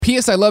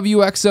P.S. I Love You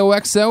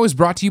XOXO is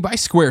brought to you by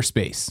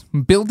Squarespace.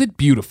 Build it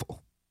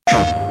beautiful.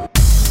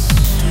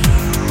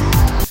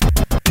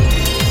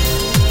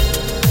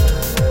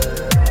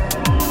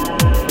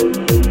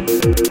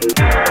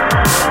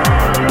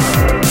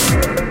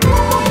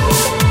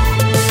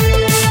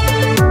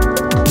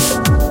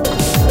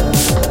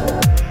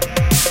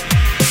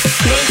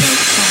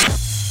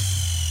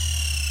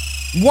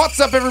 What's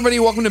up, everybody?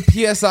 Welcome to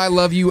P.S. I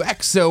Love You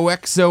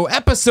XOXO,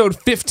 episode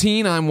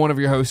 15. I'm one of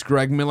your hosts,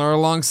 Greg Miller,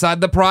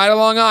 alongside the pride of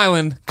Long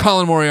Island,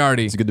 Colin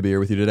Moriarty. It's good to be here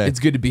with you today. It's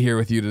good to be here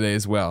with you today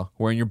as well,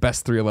 wearing your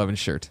best 311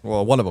 shirt.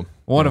 Well, one of them.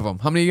 One of them.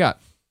 How many you got?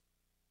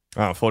 I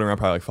don't know, floating around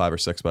probably like 5 or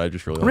 6, but I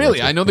just really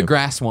Really? I know the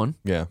grass one.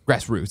 Yeah.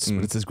 Grassroots,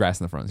 but it says grass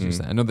in the front. So you're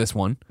saying. I know this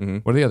one.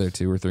 What are the other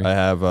 2 or 3? I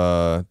have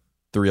a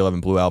 311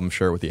 Blue Album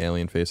shirt with the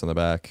alien face on the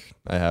back.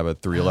 I have a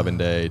 311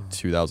 Day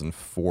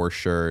 2004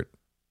 shirt.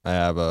 I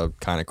have a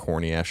kind of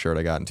corny ass shirt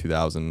I got in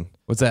 2000.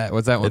 What's that one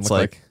It's look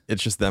like?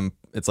 It's just them.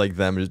 It's like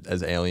them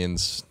as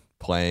aliens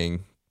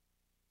playing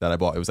that I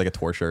bought. It was like a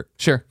tour shirt.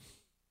 Sure.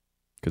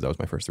 Because that was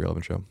my first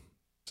 311 show.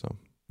 So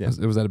yeah.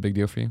 Was that a big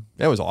deal for you?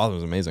 Yeah, it was awesome. It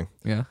was amazing.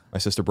 Yeah. My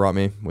sister brought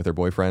me with her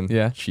boyfriend.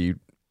 Yeah. She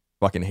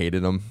fucking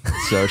hated him.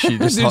 So she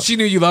just She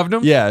knew you loved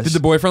him? Yeah. Did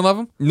the boyfriend love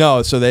him?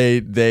 No, so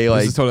they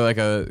Was this totally like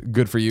a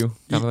good for you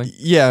kind of thing?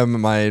 Yeah,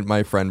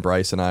 my friend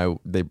Bryce and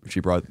she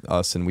brought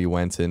us and we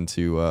went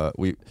into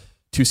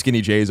 2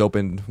 Skinny J's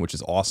opened, which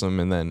is awesome,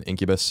 and then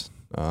Incubus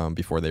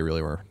before they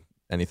really were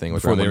anything.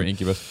 Before they were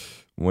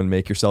Incubus. When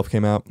Make Yourself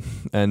came out,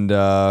 and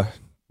I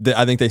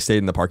think they stayed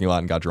in the parking lot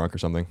and got drunk or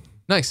something.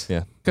 Nice.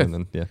 Yeah, good. And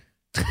then, yeah.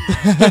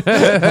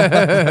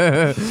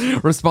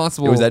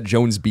 Responsible. It was at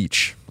Jones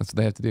Beach. That's what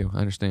they have to do. I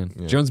understand.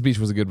 Yeah. Jones Beach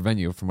was a good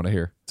venue, from what I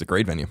hear. It's a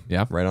great venue.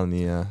 Yeah, right on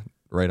the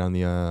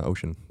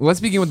ocean. Let's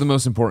begin with the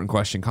most important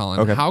question, Colin.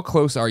 Okay. How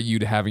close are you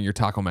to having your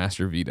Taco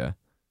Master Vita?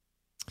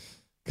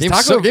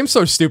 Game's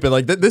so stupid.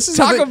 Like this is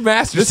Taco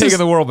Master's taking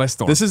the world by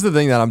storm. This is the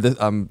thing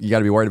that you got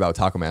to be worried about with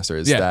Taco Master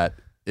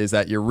is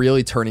that you're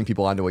really turning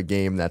people onto a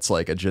game that's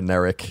like a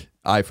generic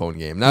iPhone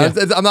game. Now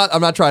I'm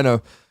not trying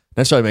to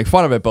necessarily make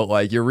fun of it, but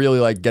like you're really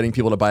like getting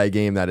people to buy a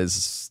game that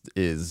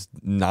is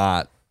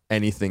not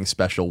anything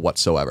special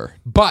whatsoever.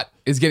 But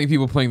is getting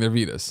people playing their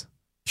Vitas.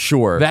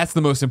 Sure. That's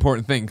the most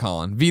important thing,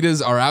 Colin.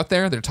 Vitas are out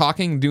there. They're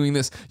talking, doing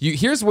this.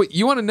 Here's what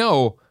you want to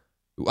know.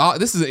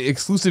 This is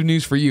exclusive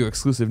news for you.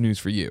 Exclusive news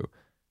for you.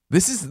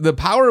 This is the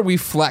power we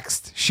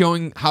flexed,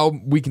 showing how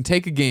we can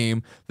take a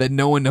game that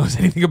no one knows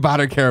anything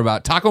about or care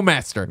about. Taco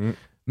Master.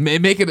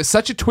 Make it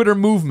such a Twitter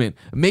movement.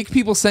 Make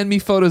people send me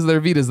photos of their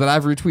Vitas that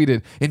I've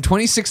retweeted. In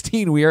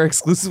 2016, we are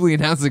exclusively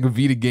announcing a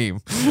Vita game.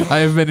 I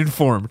have been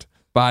informed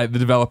by the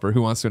developer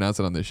who wants to announce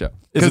it on this show.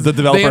 Is it the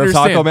developer of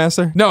Taco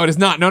Master? No, it is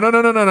not. No.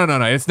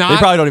 It's not. They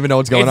probably don't even know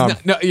what's going on.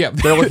 Yeah.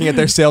 They're looking at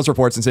their sales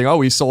reports and saying, "Oh,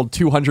 we sold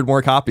 200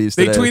 more copies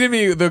today." They tweeted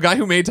me. The guy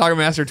who made Taco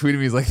Master tweeted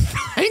me. He's like,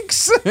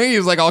 "Thanks." He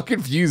was like all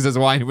confused as to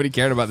why anybody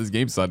cared about this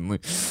game suddenly.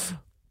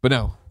 But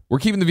no, we're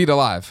keeping the Vita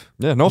alive.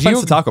 Yeah, no offense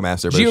to Taco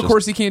Master. But of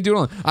course, he can't do it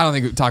alone. I don't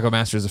think Taco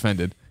Master is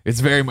offended. It's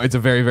a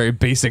very, very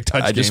basic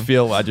touch game. I just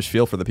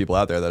feel for the people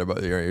out there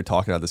that you're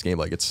talking about this game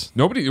like it's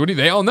nobody.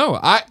 They all know.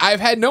 I've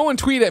had no one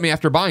tweet at me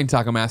after buying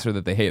Taco Master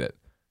that they hate it.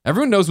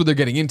 Everyone knows what they're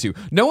getting into.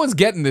 No one's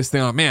getting this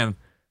thing. Oh, man,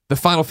 the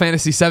Final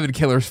Fantasy VII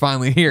killer's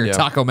finally here. Yeah.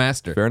 Taco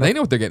Master. Fair enough. They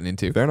know what they're getting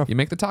into. Fair enough. You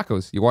make the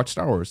tacos. You watch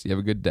Star Wars. You have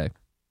a good day.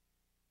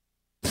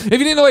 If you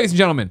didn't know, ladies and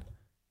gentlemen,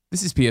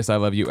 this is P.S. I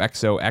Love You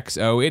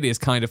XOXO. It is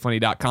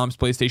KindaFunny.com's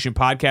PlayStation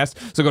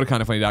podcast. So go to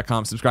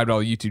KindaFunny.com, subscribe to all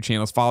the YouTube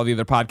channels, follow the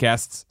other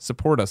podcasts,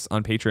 support us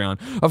on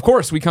Patreon. Of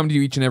course, we come to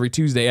you each and every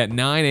Tuesday at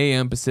 9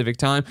 a.m. Pacific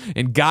time.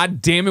 And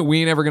God damn it,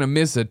 we ain't ever going to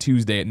miss a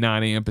Tuesday at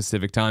 9 a.m.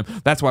 Pacific time.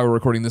 That's why we're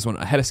recording this one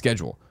ahead of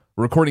schedule.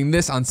 We're recording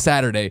this on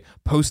Saturday,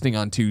 posting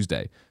on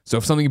Tuesday. So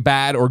if something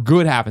bad or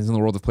good happens in the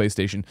world of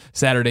PlayStation,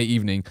 Saturday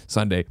evening,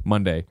 Sunday,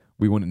 Monday,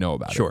 we wouldn't know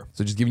about it. Sure.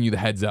 So just giving you the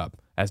heads up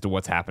as to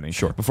what's happening.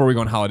 Sure. Before we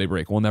go on holiday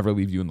break, we'll never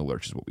leave you in the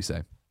lurch is what we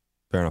say.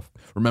 Fair enough.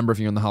 Remember, if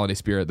you're in the holiday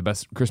spirit, the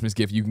best Christmas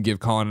gift you can give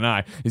Colin and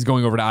I is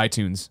going over to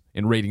iTunes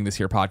and rating this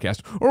here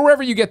podcast or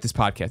wherever you get this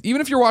podcast. Even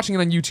if you're watching it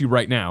on YouTube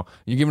right now,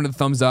 you're giving it a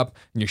thumbs up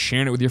and you're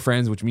sharing it with your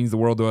friends, which means the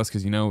world to us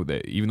because you know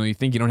that even though you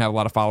think you don't have a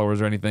lot of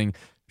followers or anything,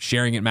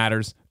 sharing it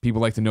matters.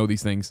 People like to know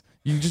these things.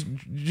 You just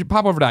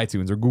pop over to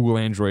iTunes or Google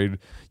Android,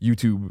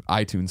 YouTube,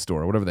 iTunes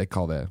Store, whatever they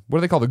call that. What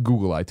do they call the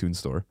Google iTunes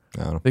Store?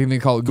 I don't know. They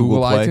call it Google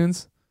Play?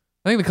 iTunes?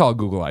 I think they call it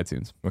Google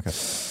iTunes. Okay.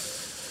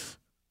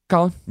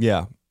 Colin?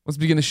 Yeah. Let's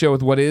begin the show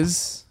with what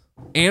is,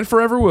 and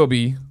forever will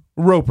be,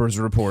 Roper's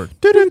Report.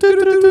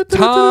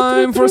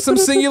 Time for some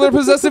singular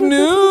possessive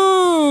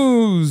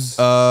news.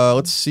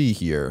 Let's see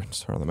here.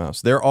 Just turn on the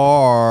mouse. There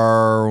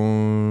are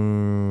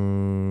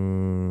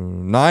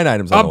 9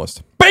 items on the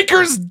list.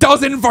 Baker's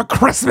dozen for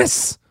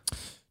Christmas.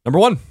 Number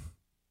 1.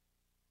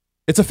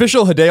 It's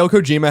official. Hideo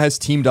Kojima has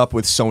teamed up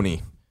with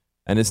Sony,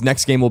 and his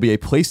next game will be a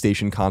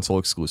PlayStation console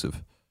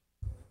exclusive.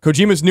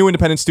 Kojima's new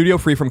independent studio,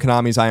 free from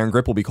Konami's iron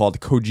grip, will be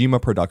called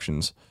Kojima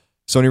Productions.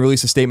 Sony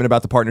released a statement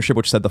about the partnership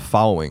which said the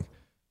following,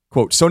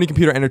 quote, Sony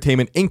Computer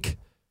Entertainment, Inc.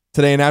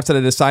 today announced that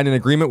it has signed an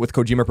agreement with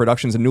Kojima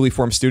Productions, a newly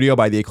formed studio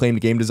by the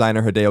acclaimed game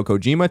designer Hideo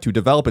Kojima, to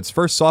develop its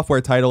first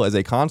software title as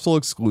a console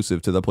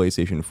exclusive to the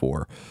PlayStation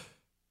 4.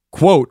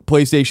 Quote,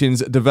 PlayStation's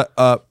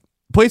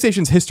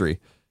history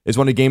is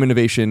one of game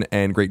innovation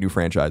and great new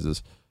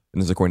franchises.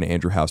 And this is according to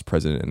Andrew House,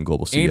 president and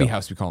global CEO. Andy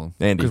House, we call him.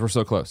 Andy. Because we're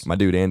so close. My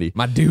dude, Andy.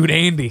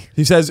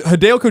 He says,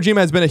 Hideo Kojima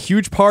has been a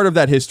huge part of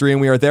that history,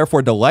 and we are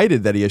therefore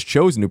delighted that he has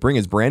chosen to bring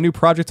his brand new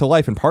project to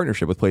life in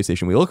partnership with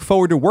PlayStation. We look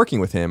forward to working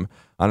with him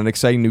on an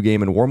exciting new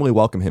game and warmly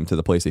welcome him to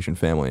the PlayStation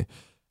family.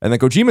 And then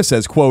Kojima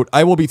says, quote,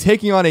 I will be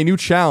taking on a new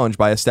challenge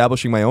by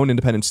establishing my own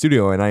independent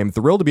studio, and I am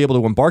thrilled to be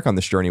able to embark on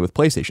this journey with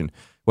PlayStation,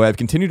 who I have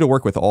continued to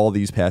work with all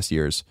these past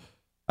years.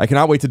 I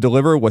cannot wait to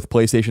deliver with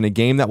PlayStation a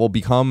game that will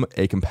become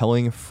a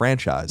compelling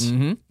franchise.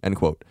 End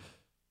quote.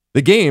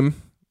 The game,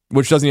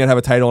 which doesn't yet have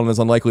a title and is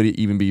unlikely to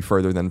even be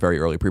further than very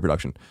early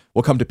pre-production,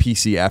 will come to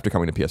PC after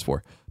coming to PS4,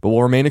 but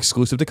will remain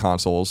exclusive to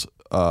consoles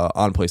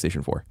on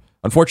PlayStation 4.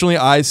 Unfortunately,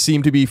 eyes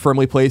seem to be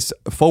firmly placed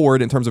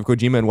forward in terms of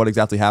Kojima and what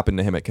exactly happened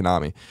to him at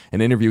Konami. An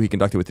interview he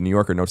conducted with The New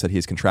Yorker notes that he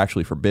is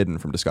contractually forbidden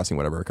from discussing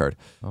whatever occurred.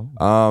 Is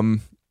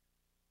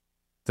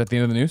that the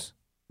end of the news?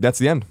 That's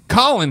the end.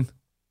 Colin,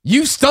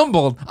 you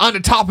stumbled on the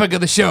topic of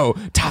the show.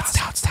 Tots.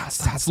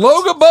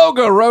 Loga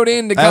Boga wrote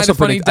in to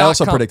kindoffunny.com. I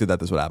also predicted that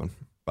this would happen.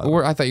 I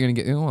thought you were going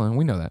to get... Hold on,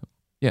 we know that.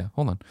 Yeah,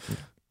 hold on.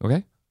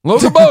 Okay.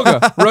 Loga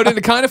Boga wrote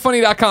into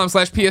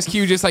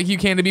kindoffunny.com/PSQ just like you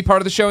can to be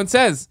part of the show and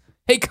says,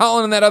 hey,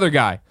 Colin and that other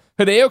guy,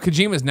 Hideo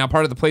Kojima is now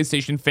part of the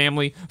PlayStation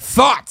family.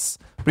 Thoughts?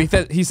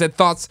 But he said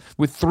thoughts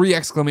with 3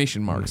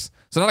 exclamation marks.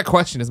 So not a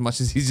question as much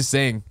as he's just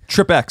saying...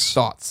 Trip X.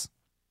 Thoughts.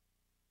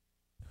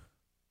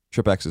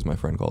 Trip X, as my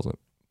friend calls it.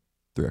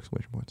 3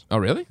 exclamation points. Oh,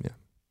 really? Yeah.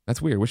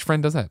 That's weird. Which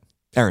friend does that?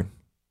 Erin.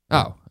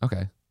 Oh,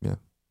 okay. Yeah.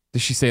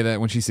 Does she say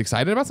that when she's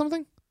excited about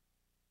something?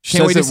 She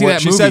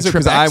says it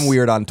because I'm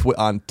weird on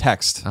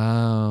text.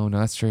 Oh, no,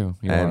 that's true.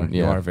 You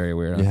are very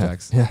weird on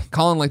text. Yeah.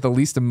 Colin, like the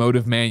least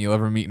emotive man you'll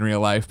ever meet in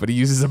real life, but he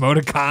uses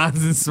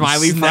emoticons and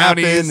smiley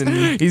frownies.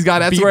 And he's got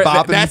that's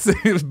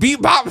beat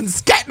bopping,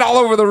 scatting all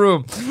over the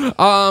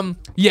room.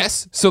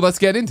 Yes, so let's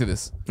get into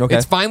this. Okay.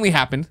 It's finally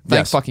happened.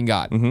 Thank fucking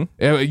God.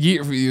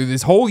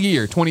 This whole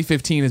year,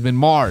 2015, has been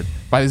marred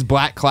by this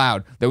black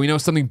cloud that we know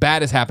something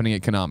bad is happening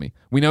at Konami.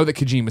 We know that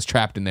Kojima's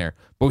trapped in there,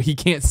 but he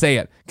can't say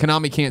it.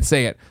 Konami can't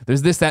say it.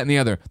 There's this, that, and the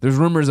other. There's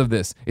rumors of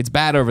this. It's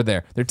bad over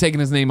there. They're taking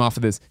his name off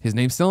of this. His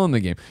name's still in the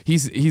game.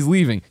 He's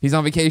leaving. He's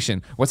on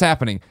vacation. What's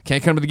happening?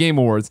 Can't come to the Game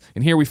Awards.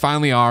 And here we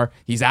finally are.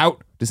 He's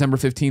out. December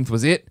 15th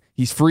was it.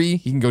 He's free.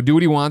 He can go do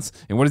what he wants.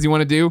 And what does he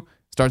want to do?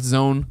 Starts his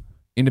own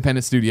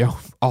independent studio,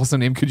 also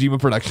named Kojima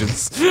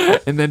Productions,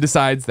 and then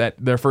decides that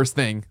their first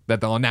thing that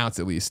they'll announce,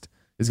 at least,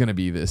 is going to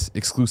be this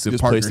exclusive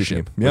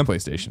partnership with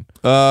PlayStation.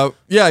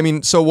 Yeah, I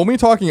mean, so when we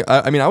talking,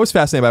 I was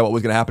fascinated by what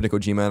was going to happen to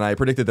Kojima, and I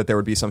predicted that there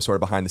would be some sort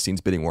of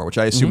behind-the-scenes bidding war, which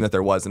I assumed that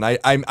there was, and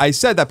I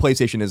said that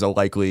PlayStation is a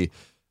likely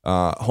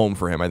home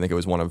for him. I think it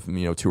was one of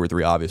 2 or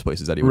 3 obvious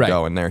places that he would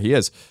go, and there he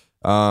is.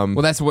 Well,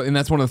 that's one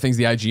of the things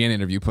the IGN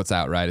interview puts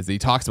out, right? Is that he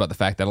talks about the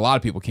fact that a lot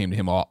of people came to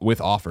him with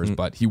offers,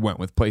 but he went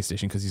with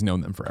PlayStation because he's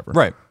known them forever,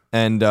 right?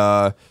 And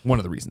one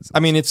of the reasons.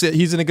 I mean,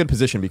 he's in a good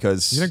position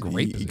because he's in a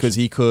great position because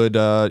he could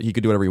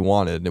do whatever he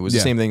wanted. And it was the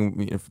same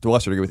thing to a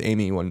lesser degree with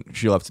Amy when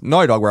she left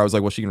Naughty Dog, where I was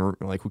like, well, she can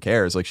who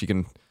cares? Like she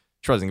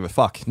doesn't give a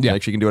fuck. Yeah.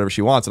 Like she can do whatever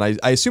she wants. And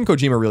I assume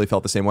Kojima really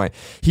felt the same way.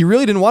 He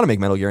really didn't want to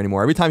make Metal Gear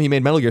anymore. Every time he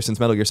made Metal Gear since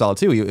Metal Gear Solid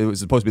 2, it was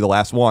supposed to be the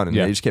last one, and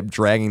they just kept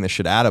dragging the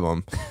shit out of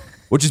him.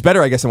 Which is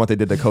better, I guess, than what they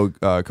did to Koji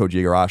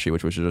Igarashi,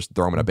 which was just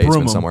throw him in a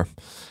basement somewhere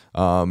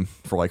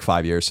for like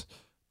 5 years.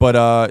 But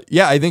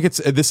I think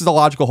this is a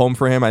logical home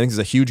for him. I think it's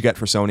a huge get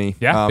for Sony,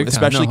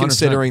 especially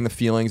considering the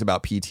feelings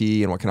about PT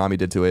and what Konami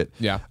did to it.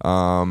 Yeah.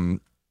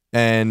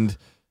 And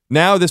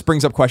now this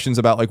brings up questions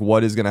about like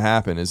what is going to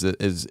happen.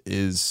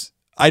 Is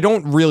I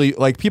don't really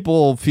like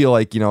people feel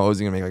like is he going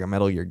to make like a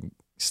Metal Gear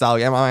style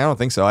game? I don't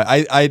think so.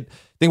 I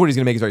think what he's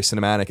going to make is very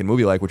cinematic and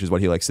movie-like, which is what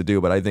he likes to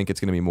do, but I think it's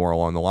going to be more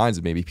along the lines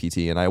of maybe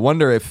PT, and I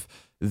wonder if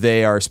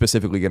they are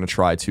specifically going to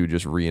try to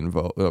just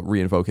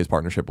reinvoke his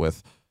partnership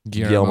with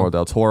Guillermo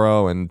del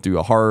Toro and do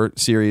a horror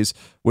series,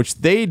 which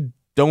they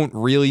don't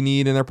really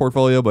need in their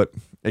portfolio, but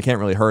it can't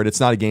really hurt.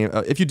 It's not a game.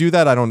 If you do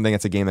that, I don't think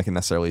it's a game that can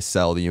necessarily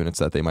sell the units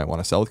that they might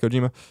want to sell with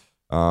Kojima.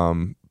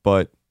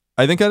 But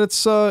I think that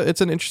it's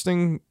an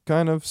interesting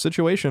kind of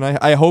situation.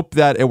 I hope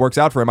that it works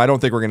out for him. I don't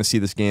think we're going to see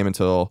this game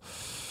until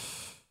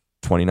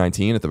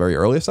 2019 at the very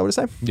earliest, I would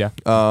say. Yeah.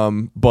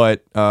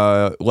 But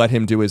let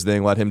him do his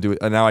thing. Let him do it.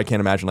 And now I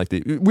can't imagine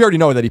we already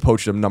know that he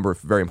poached a number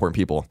of very important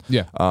people.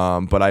 Yeah.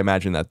 But I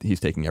imagine that he's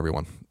taking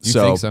everyone. You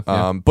think so?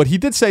 Yeah. But he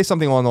did say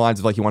something along the lines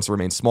of like he wants to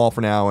remain small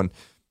for now, and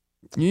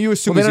you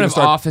assume they don't have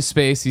office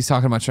space. He's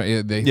talking about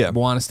they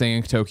want to stay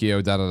in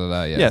Tokyo.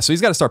 Yeah. So he's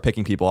got to start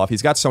picking people off.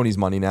 He's got Sony's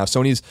money now.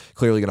 Sony's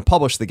clearly going to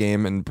publish the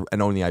game and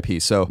own the IP.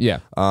 So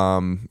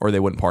or they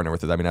wouldn't partner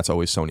with it. I mean, that's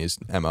always Sony's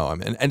MO.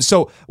 And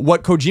so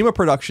what Kojima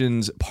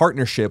Productions'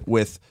 partnership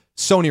with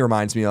Sony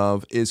reminds me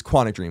of is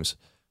Quantic Dreams.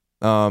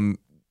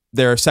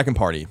 Their second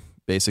party.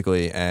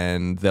 basically,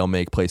 and they'll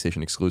make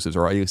PlayStation exclusives,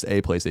 or at least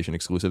a PlayStation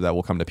exclusive that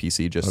will come to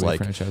PC, just like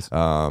franchise.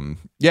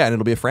 Yeah, and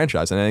it'll be a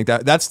franchise. And I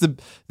think that's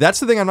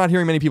the thing I'm not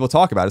hearing many people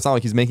talk about. It's not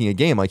like he's making a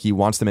game; like he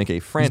wants to make a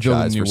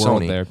franchise for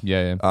Sony. There.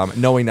 Yeah.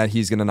 Knowing that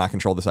he's going to not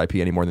control this IP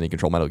any more than he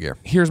control Metal Gear.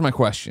 Here's my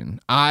question: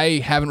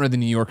 I haven't read the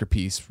New Yorker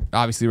piece.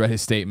 Obviously, read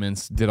his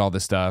statements, did all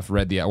this stuff,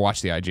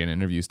 watched the IGN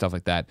interview, stuff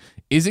like that.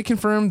 Is it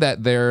confirmed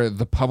that they're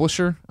the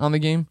publisher on the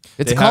game?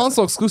 It's a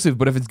console exclusive,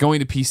 but if it's going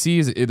to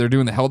PC, they're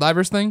doing the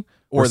Helldivers thing,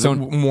 or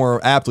more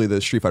aptly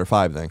the Street Fighter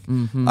V thing.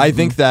 Mm-hmm, I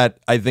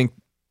think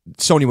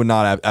Sony would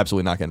not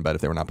absolutely not get in bed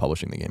if they were not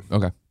publishing the game.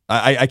 Okay.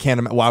 I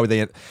can't. Why would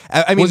they?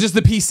 I mean, just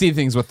the PC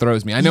thing's what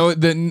throws me. I know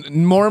that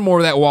more and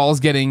more that wall's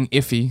getting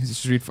iffy.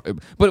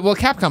 But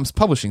Capcom's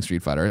publishing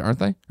Street Fighter, aren't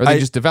they? Or are they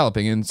just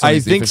developing? And I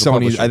think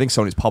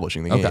Sony's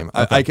publishing the game.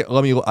 Okay.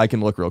 I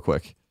can look real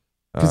quick.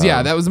 Because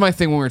that was my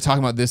thing when we were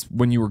talking about this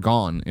when you were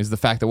gone, is the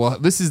fact that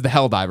this is the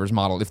Helldivers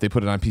model if they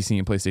put it on PC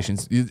and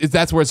PlayStation.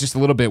 That's where it's just a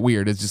little bit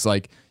weird. It's just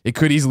like it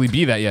could easily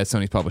be that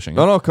Sony's publishing it.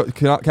 No,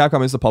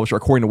 Capcom is the publisher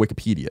according to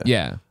Wikipedia.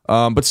 Yeah.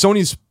 But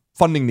Sony's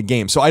funding the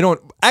game, so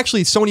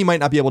Sony might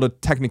not be able to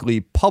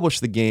technically publish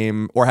the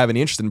game or have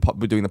any interest in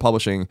doing the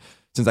publishing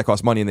since that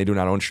costs money and they do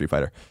not own Street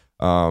Fighter.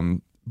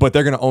 But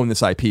they're going to own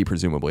this IP,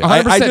 presumably.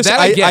 100%.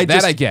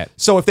 I get.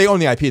 So if they own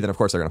the IP, then of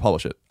course they're going to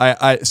publish it.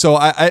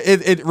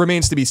 It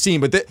remains to be seen.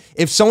 But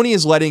if Sony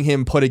is letting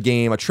him put a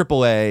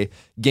AAA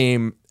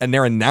game, and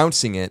they're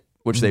announcing it,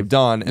 which they've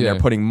done, and they're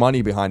putting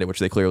money behind it, which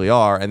they clearly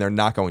are, and they're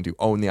not going to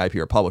own the IP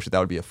or publish it, that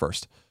would be a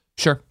first.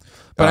 Sure.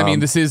 But I mean,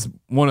 this is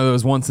one of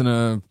those once in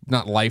a,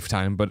 not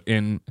lifetime, but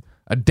in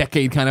a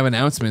decade kind of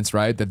announcements,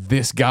 right? That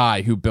this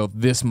guy who built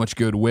this much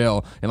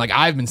goodwill, and like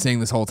I've been saying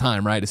this whole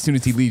time, right? As soon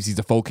as he leaves, he's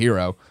a folk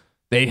hero.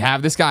 They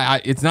have this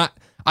guy.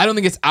 I don't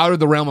think it's out of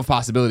the realm of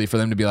possibility for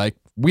them to be like,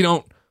 we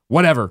don't,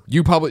 whatever,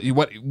 you publish,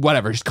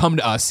 whatever, just come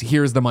to us.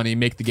 Here's the money,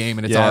 make the game,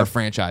 and it's our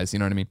franchise. You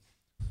know what I mean?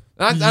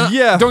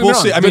 We'll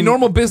see. The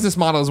normal business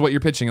model is what you're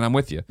pitching, and I'm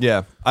with you.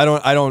 Yeah, I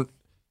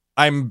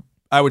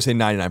would say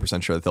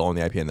 99% sure that they'll own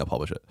the IP and they'll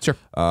publish it. Sure.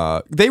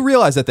 They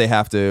realize that they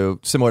have to,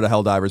 similar to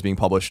Helldivers being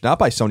published not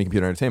by Sony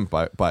Computer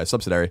Entertainment, by a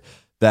subsidiary,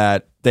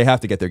 that they have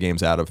to get their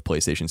games out of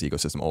PlayStation's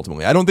ecosystem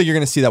ultimately. I don't think you're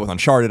going to see that with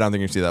Uncharted. I don't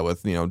think you're going to see that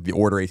with the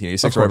Order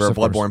 1886 or whatever,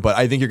 Bloodborne. But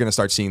I think you're going to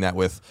start seeing that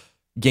with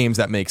games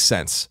that make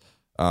sense.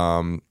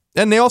 And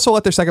they also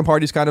let their second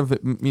parties kind of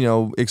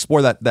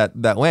explore that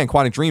land.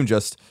 Quantic Dream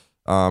just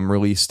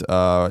released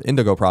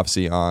Indigo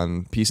Prophecy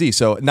on PC.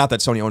 So not that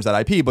Sony owns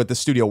that IP, but the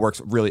studio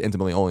works really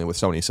intimately only with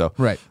Sony. So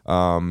right.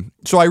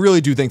 So I really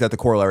do think that the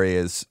corollary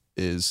is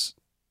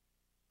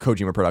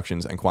Kojima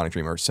Productions and Quantic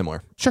Dream are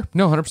similar. Sure.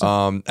 No,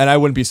 100%. And I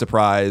wouldn't be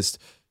surprised.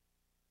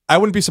 I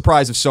wouldn't be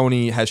surprised if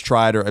Sony has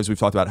tried, or as we've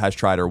talked about, has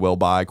tried or will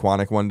buy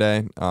Quantic one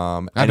day.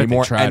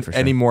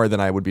 Any more than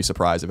I would be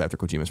surprised if after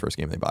Kojima's first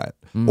game they buy it,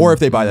 or if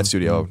they buy that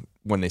studio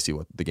when they see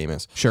what the game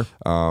is. Sure.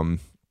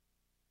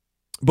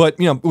 But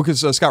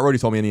because Scott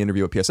Rhodey told me in the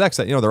interview with PSX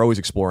that they're always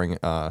exploring,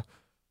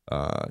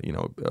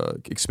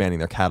 expanding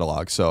their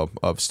catalog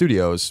of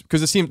studios,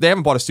 because it seems they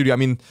haven't bought a studio. I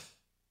mean,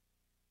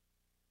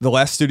 the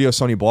last studio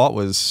Sony bought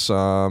was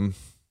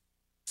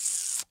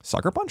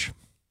Sucker Punch,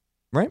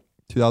 right?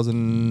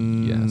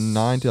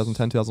 2009,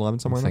 2010, 2011,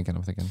 somewhere. I'm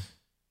thinking.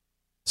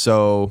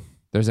 So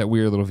there's that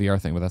weird little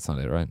VR thing, but that's not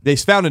it, right? They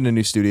founded a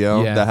new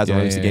studio that hasn't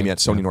released a game yet,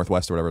 Sony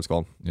Northwest or whatever it's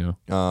called. Yeah.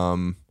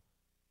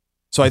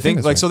 So I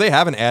think so they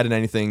haven't added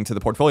anything to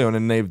the portfolio,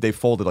 and then they've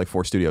folded like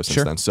 4 studios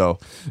since then. So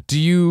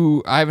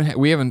we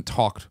haven't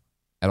talked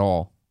at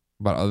all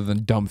about other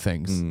than dumb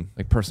things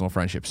like personal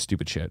friendships,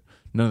 stupid shit.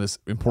 None of this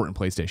important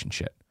PlayStation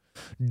shit.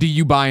 Do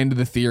you buy into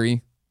the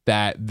theory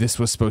that this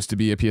was supposed to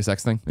be a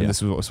PSX thing, and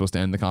this was what was supposed to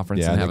end the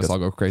conference and have us all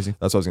go crazy?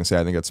 That's what I was gonna say.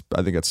 I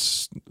think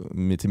it's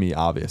to me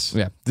obvious.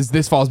 Yeah,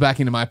 this falls back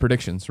into my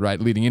predictions, right,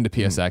 leading into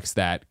PSX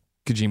that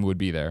Kojima would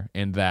be there,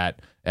 and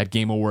that at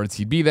Game Awards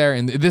he'd be there,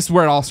 and this is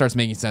where it all starts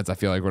making sense. I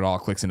feel like where it all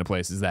clicks into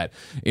place is that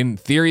in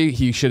theory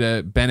he should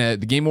have been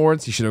at the Game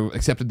Awards, he should have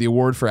accepted the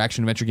award for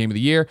Action Adventure Game of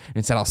the Year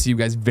and said, I'll see you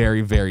guys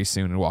very, very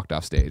soon, and walked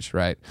off stage,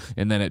 right?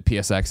 And then at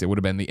PSX it would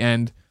have been the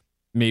end.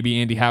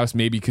 Maybe Andy House,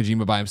 maybe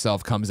Kojima by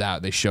himself comes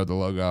out, they show the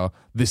logo,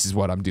 this is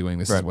what I'm doing,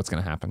 this is what's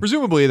going to happen.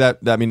 Presumably that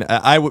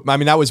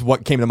was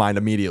what came to mind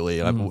immediately.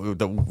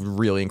 The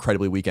really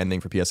incredibly weak ending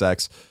for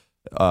PSX.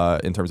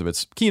 In terms of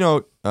its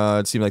keynote,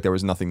 it seemed like there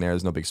was nothing there.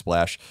 There's no big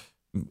splash.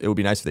 It would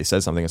be nice if they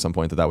said something at some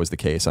point that was the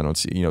case. I don't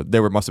see,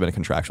 there must have been a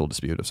contractual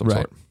dispute of some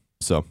sort.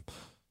 So,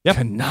 yeah.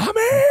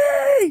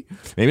 Konami!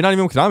 Maybe not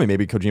even Konami.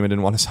 Maybe Kojima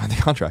didn't want to sign the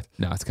contract.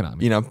 No, it's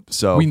Konami.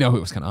 So we know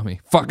it was Konami.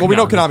 Fuck. Well, we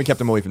know Konami kept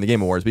him away from the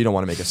Game Awards, but you don't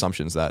want to make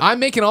assumptions that I'm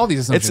making all these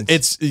assumptions.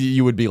 It's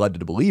you would be led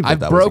to believe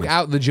that. I broke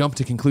out the jump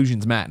to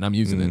conclusions mat, and I'm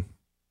using it.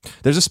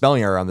 There's a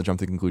spelling error on the jump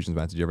to conclusions,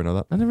 Matt. Did you ever know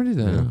that? I never did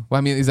that. Yeah. Well,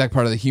 I mean, is that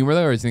part of the humor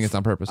though, or do you think it's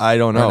on purpose? I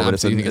don't know,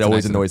 but it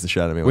always annoys the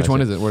shit out of me. Which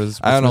one is it? What is?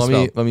 I don't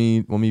know. Let me.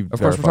 Of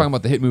course, we're talking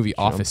about the hit movie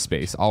Office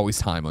Space. Always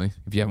timely.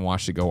 If you haven't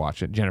watched it, go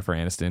watch it. Jennifer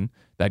Aniston,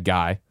 that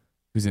guy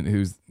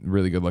who's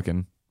really good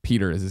looking.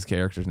 Peter is his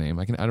character's name.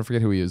 I don't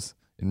forget who he is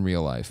in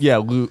real life.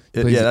 Yeah,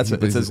 that's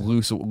it. It says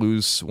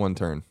lose one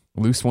turn.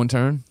 Loose one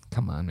turn.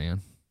 Come on,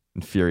 man.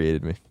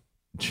 Infuriated me.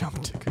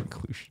 Jump to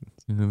conclusions.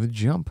 The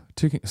jump.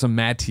 Some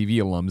Mad TV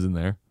alums in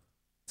there.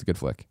 It's a good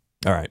flick.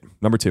 All right.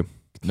 Number two.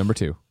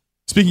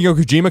 Speaking of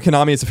Kojima,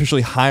 Konami is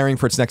officially hiring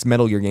for its next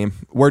Metal Gear game.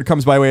 Word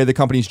comes by way of the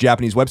company's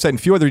Japanese website, and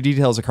few other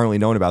details are currently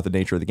known about the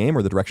nature of the game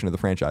or the direction of the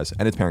franchise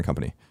and its parent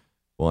company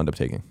will end up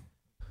taking.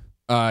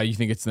 You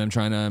think it's them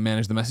trying to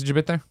manage the message a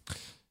bit there?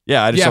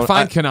 Yeah,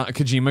 fine,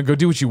 Kojima, go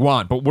do what you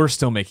want, but we're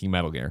still making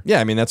Metal Gear. Yeah,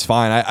 I mean that's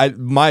fine.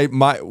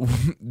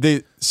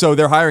 So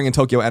they're hiring in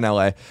Tokyo and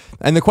LA,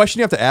 and the question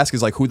you have to ask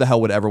is like, who the hell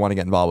would ever want to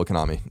get involved with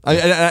Konami?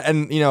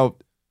 And you know,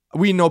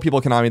 we know people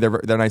at Konami;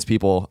 they're nice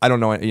people. I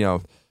don't know,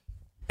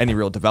 any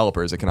real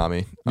developers at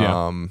Konami.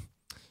 Yeah.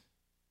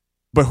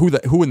 But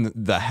who in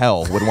the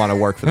hell would want to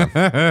work for them?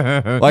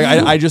 Like,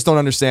 I just don't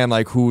understand,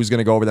 like, who's going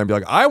to go over there and be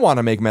like, I want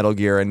to make Metal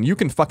Gear, and you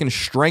can fucking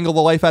strangle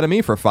the life out of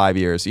me for 5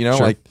 years, you know?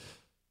 Sure. Like,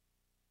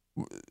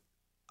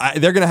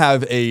 they're going to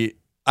have I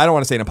don't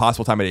want to say an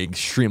impossible time, but an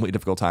extremely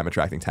difficult time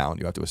attracting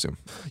talent, you have to assume.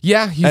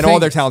 Yeah. And all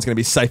their talent's going to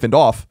be siphoned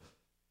off.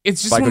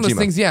 It's just one of those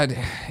things, yeah.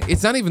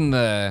 It's not even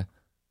man.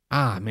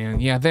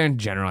 Yeah, they're in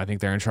general, I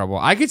think they're in trouble.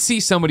 I could see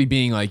somebody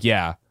being like,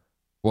 yeah,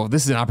 well,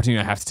 this is an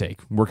opportunity I have to take.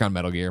 Work on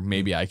Metal Gear.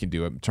 Maybe I can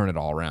do it, turn it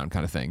all around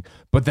kind of thing.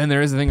 But then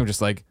there is the thing of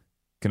just like,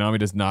 Konami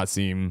does not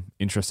seem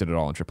interested at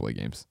all in AAA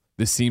games.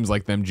 This seems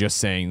like them just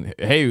saying,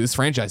 hey, this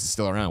franchise is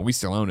still around. We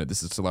still own it.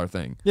 This is still our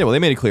thing. Yeah, well, they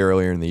made it clear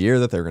earlier in the year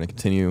that they were going to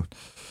continue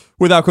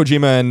without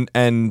Kojima,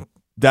 and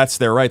that's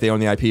their right. They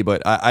own the IP,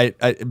 but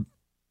I'm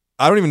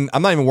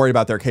not even worried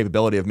about their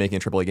capability of making a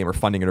AAA game or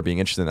funding it or being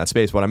interested in that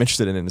space. What I'm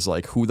interested in is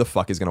like, who the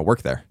fuck is going to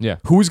work there? Yeah.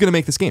 Who's going to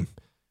make this game?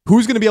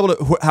 Who's going to be able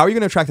to, how are you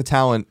going to attract the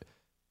talent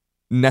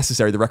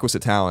necessary, the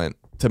requisite talent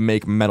to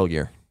make Metal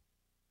Gear?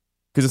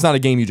 Because it's not a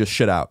game you just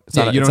shit out. It's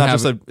not. You It's don't not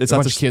have just a. It's a not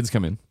bunch just of kids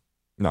come in.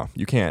 No,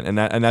 you can't, and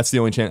that's the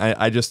only chance.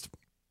 I just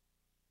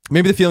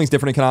maybe the feeling's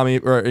different in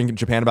Konami or in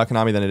Japan about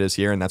Konami than it is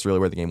here, and that's really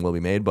where the game will be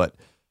made. But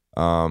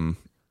I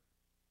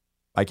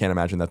can't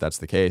imagine that that's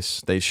the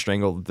case. They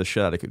strangled the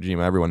shit out of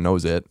Kojima. Everyone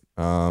knows it.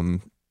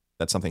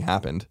 That something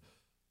happened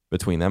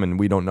between them, and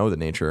we don't know the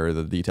nature or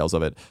the details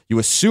of it. You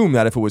assume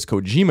that if it was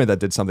Kojima that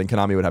did something,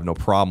 Konami would have no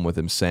problem with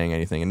him saying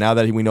anything. And now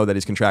that we know that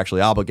he's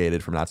contractually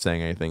obligated from not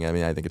saying anything, I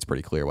mean, I think it's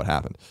pretty clear what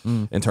happened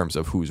in terms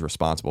of who's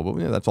responsible.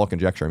 But that's all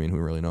conjecture. I mean, who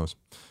really knows?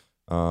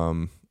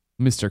 Mr.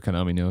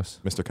 Konami knows.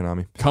 Mr.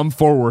 Konami. Come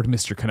forward,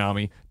 Mr.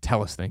 Konami.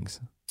 Tell us things.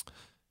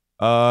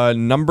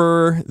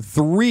 Number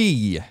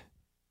 3.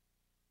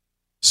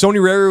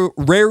 Sony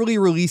rarely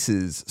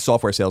releases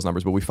software sales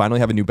numbers, but we finally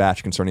have a new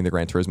batch concerning the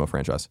Gran Turismo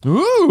franchise.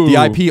 Ooh. The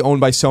IP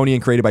owned by Sony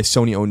and created by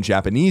Sony-owned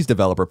Japanese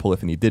developer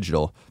Polyphony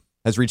Digital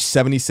has reached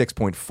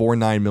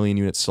 76.49 million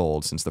units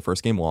sold since the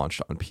first game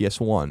launched on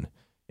PS1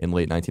 in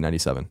late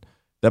 1997.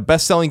 The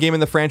best-selling game in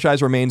the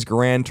franchise remains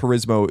Gran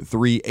Turismo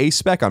 3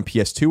 A-Spec on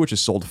PS2, which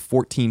has sold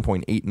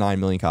 14.89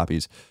 million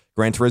copies.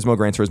 Gran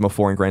Turismo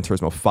 4, and Gran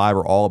Turismo 5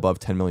 are all above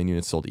 10 million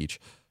units sold each.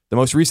 The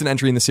most recent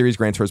entry in the series,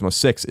 Gran Turismo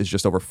 6, is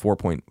just over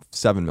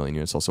 4.7 million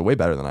units, also way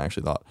better than I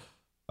actually thought.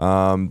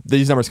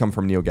 These numbers come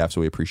from NeoGAF,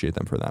 so we appreciate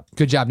them for that.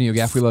 Good job,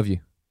 NeoGAF. We love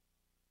you.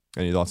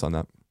 Any thoughts on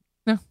that?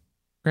 No.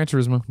 Gran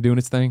Turismo doing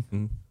its thing.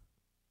 Mm-hmm.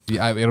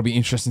 Yeah, it'll be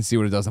interesting to see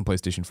what it does on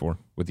PlayStation 4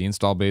 with the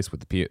install base,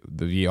 with the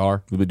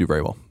VR. It would do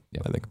very well,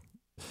 yeah. I think.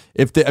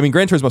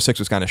 Gran Turismo 6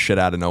 was kind of shit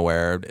out of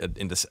nowhere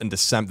in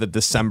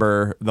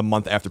December, the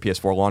month after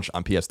PS4 launch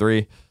on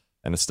PS3,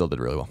 and it still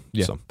did really well.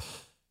 Yeah. So.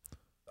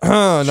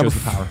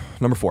 Power.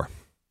 Number 4.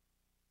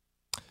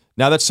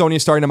 Now that Sony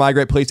is starting to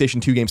migrate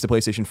PlayStation 2 games to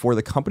PlayStation 4,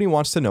 the company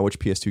wants to know which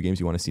PS2 games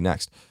you want to see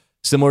next.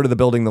 Similar to the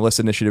Building the List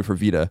initiative for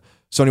Vita,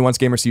 Sony wants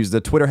gamers to use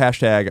the Twitter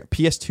hashtag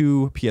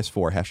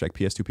PS2PS4, hashtag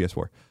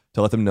PS2PS4,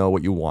 to let them know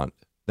what you want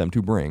them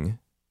to bring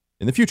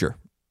in the future.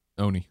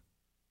 Oni.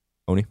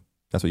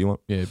 That's what you want?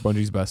 Yeah,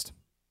 Bungie's best.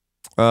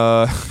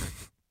 Yeah,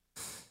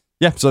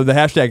 so the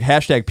hashtag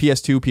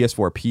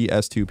PS2PS4,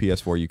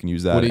 PS2PS4, you can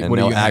use that and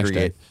they'll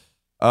aggregate.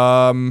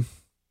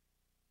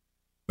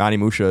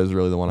 Manimusha is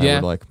really the one I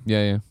would like.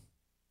 Yeah.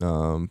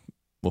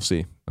 We'll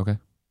see. Okay.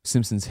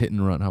 Simpsons Hit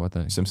and Run. How about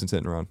that? Simpsons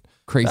Hit and Run.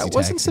 Crazy.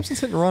 Wasn't Simpsons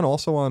Hit and Run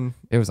also on?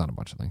 It was on a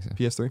bunch of things. Yeah.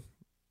 PS3.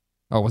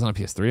 Oh, it wasn't on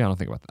PS3.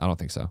 I don't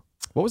think so.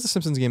 What was the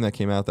Simpsons game that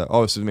came out? This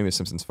was maybe a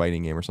Simpsons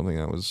fighting game or something.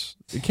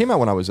 It came out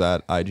when I was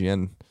at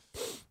IGN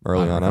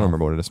early on. I don't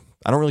remember what it is.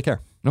 I don't really care.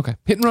 Okay.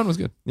 Hit and Run was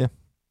good. Yeah.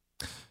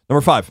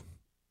 Number 5.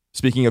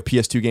 Speaking of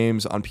PS2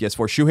 games on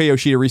PS4, Shuhei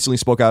Yoshida recently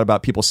spoke out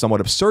about people's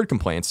somewhat absurd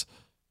complaints,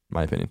 in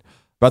my opinion,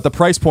 about the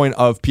price point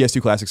of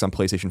PS2 classics on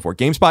PlayStation 4.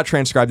 GameSpot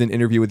transcribed an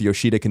interview with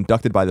Yoshida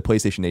conducted by the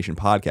PlayStation Nation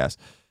podcast,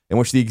 in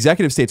which the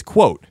executive states,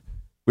 quote,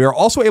 "We are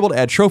also able to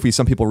add trophies.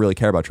 Some people really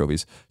care about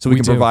trophies, so we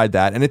can provide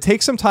that. And it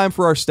takes some time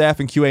for our staff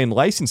and QA and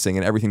licensing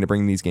and everything to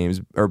bring these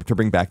games or to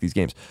bring back these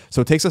games.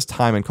 So it takes us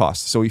time and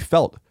cost. So we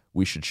felt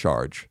we should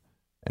charge."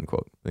 End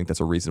quote. I think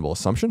that's a reasonable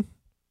assumption.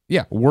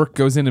 Yeah, work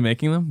goes into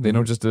making them. They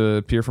don't just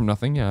appear from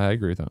nothing. Yeah, I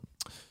agree with that.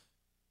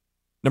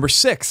 Number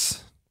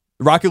 6.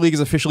 Rocket League has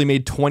officially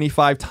made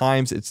 25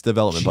 times its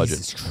development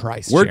Jesus budget.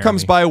 Christ, Word Jeremy.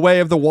 comes by way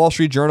of the Wall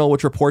Street Journal,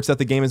 which reports that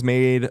the game has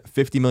made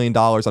 $50 million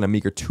on a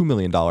meager $2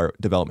 million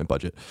development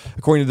budget.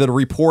 According to the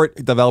report,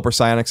 developer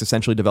Psyonix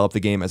essentially developed the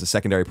game as a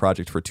secondary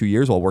project for 2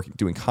 years while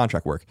doing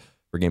contract work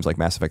for games like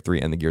Mass Effect 3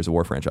 and the Gears of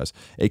War franchise,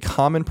 a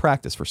common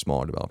practice for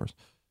smaller developers.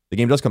 The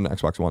game does come to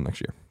Xbox One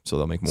next year, so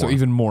they'll make more. So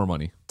even more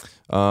money.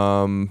 It's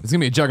going to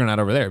be a juggernaut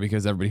over there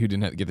because everybody who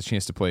didn't get the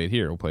chance to play it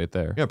here will play it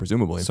there. Yeah,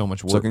 presumably. So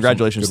much work. So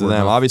congratulations to so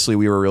them. Obviously,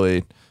 we were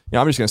really...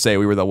 I'm just going to say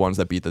we were the ones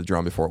that beat the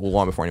drum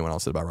long before anyone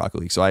else did about Rocket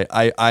League. So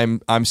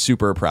I'm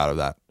super proud of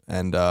that.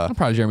 And I'm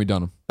proud of Jeremy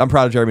Dunham. I'm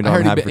proud of Jeremy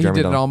Dunham. I heard he did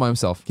it all by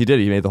himself. He did.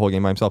 He made the whole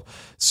game by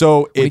himself.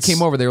 So when he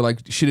came over, they were like,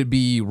 should it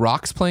be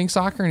rocks playing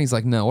soccer? And he's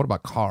like, no, what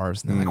about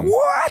cars? And they're like,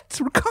 what?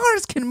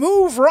 Cars can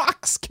move,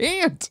 rocks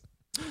can't.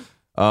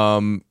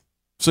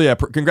 So yeah,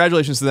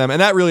 congratulations to them. And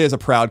that really is a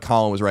proud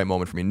Colin was right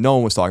moment for me. No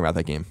one was talking about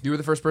that game. You were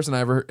the first person I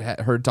ever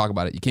heard talk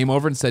about it. You came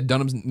over and said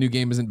Dunham's new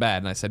game isn't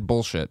bad. And I said,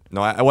 bullshit.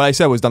 No, what I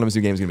said was Dunham's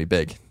new game is going to be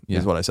big. Yeah.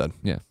 Is what I said.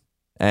 Yeah.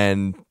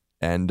 And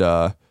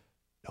no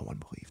one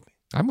believed me.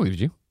 I believed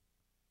you.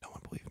 No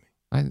one believed me.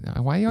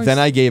 Why you always... Then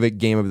I gave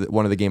it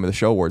one of the Game of the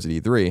Show awards at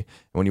E3. And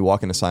when you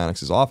walk into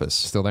Psyonix's office...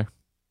 Still there?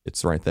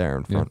 It's right there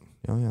in front.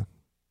 Yeah. Oh, yeah.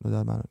 No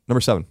doubt about it. Number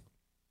 7.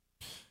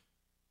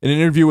 In an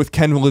interview with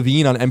Ken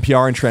Levine on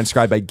NPR and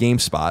transcribed by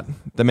GameSpot,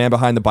 the man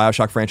behind the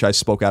BioShock franchise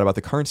spoke out about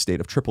the current state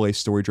of AAA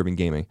story-driven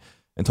gaming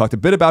and talked a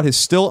bit about his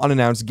still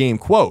unannounced game.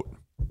 Quote,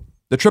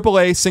 the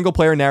AAA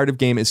single-player narrative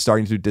game is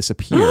starting to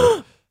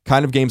disappear.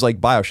 Kind of games like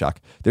BioShock.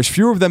 There's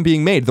fewer of them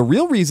being made. The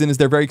real reason is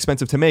they're very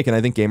expensive to make, and I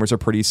think gamers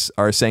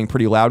are saying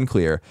pretty loud and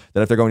clear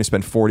that if they're going to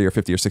spend $40 or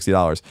 $50 or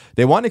 $60,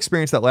 they want an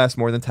experience that lasts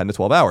more than 10 to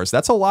 12 hours.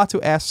 That's a lot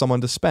to ask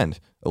someone to spend.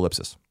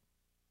 Ellipsis.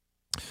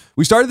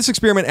 We started this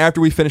experiment after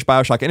we finished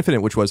BioShock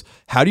Infinite, which was,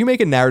 how do you make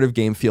a narrative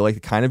game feel like the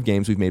kind of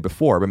games we've made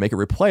before, but make it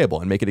replayable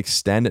and make it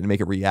extend and make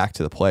it react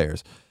to the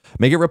players?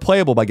 Make it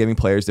replayable by giving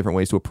players different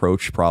ways to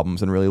approach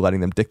problems and really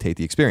letting them dictate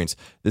the experience.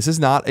 This is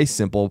not a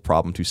simple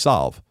problem to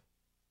solve.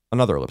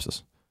 Another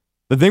ellipsis.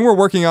 The thing we're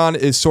working on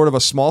is sort of a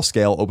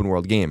small-scale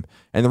open-world game.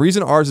 And the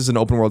reason ours is an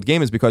open-world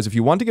game is because if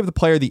you want to give the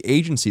player the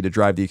agency to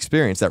drive the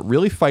experience, that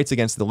really fights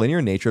against the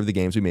linear nature of the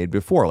games we made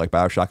before, like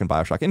BioShock and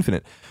BioShock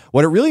Infinite.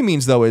 What it really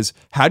means, though, is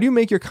how do you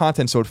make your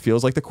content so it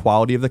feels like the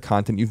quality of the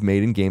content you've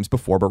made in games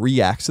before, but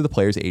reacts to the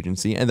player's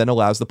agency and then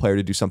allows the player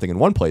to do something in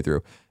one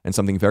playthrough and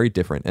something very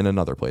different in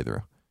another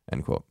playthrough,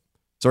 end quote.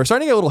 So we're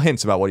starting to get little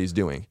hints about what he's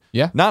doing.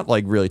 Yeah. Not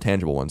like really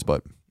tangible ones,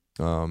 but...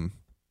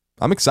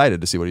 I'm excited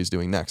to see what he's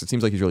doing next. It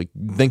seems like he's really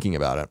thinking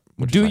about it.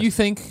 Do you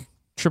think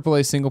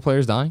AAA single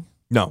players dying?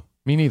 No.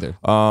 Me neither.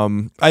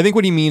 I think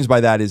what he means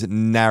by that is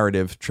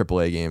narrative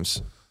AAA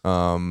games.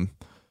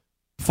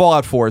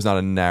 Fallout 4 is not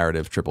a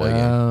narrative AAA game.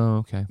 Oh,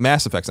 okay.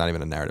 Mass Effect's not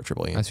even a narrative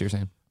AAA game. I see what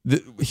you're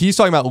saying. He's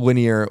talking about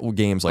linear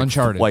games like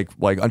Uncharted.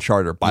 like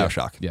Uncharted or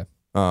BioShock. Yeah.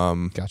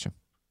 Gotcha.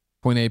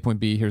 Point A, point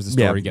B. Here's the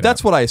story. Yeah,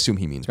 that's what I assume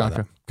he means by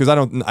that. Because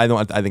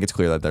I think it's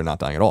clear that they're not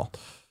dying at all.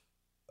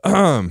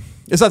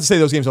 It's not to say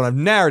those games don't have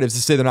narratives.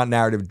 It's to say they're not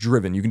narrative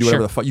driven. You can do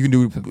whatever the fuck you can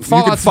do. Fallout's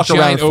you can fuck a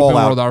around giant in open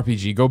Fallout. world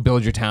RPG. Go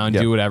build your town.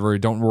 Do whatever.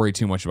 Don't worry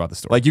too much about the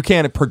story. Like you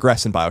can't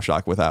progress in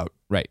BioShock without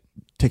right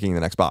ticking the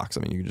next box.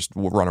 I mean, you can just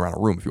run around a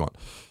room if you want.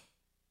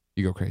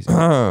 You go crazy.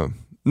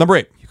 Number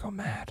 8. You go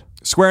mad.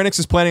 Square Enix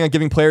is planning on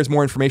giving players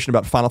more information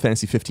about Final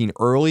Fantasy 15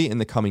 early in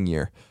the coming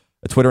year.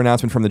 A Twitter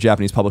announcement from the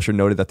Japanese publisher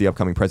noted that the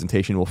upcoming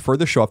presentation will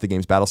further show off the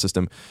game's battle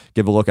system,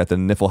 give a look at the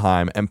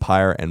Niflheim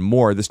Empire, and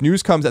more. This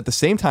news comes at the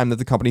same time that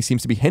the company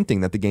seems to be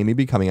hinting that the game may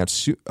be coming out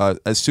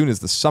as soon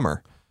as the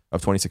summer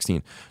of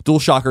 2016.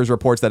 DualShockers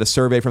reports that a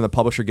survey from the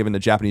publisher given to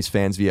Japanese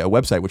fans via a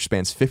website which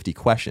spans 50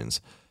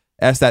 questions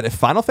asked that if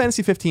Final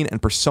Fantasy 15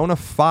 and Persona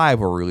 5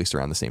 were released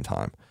around the same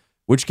time,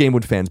 which game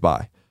would fans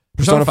buy?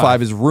 Persona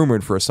 5 is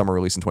rumored for a summer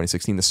release in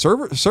 2016.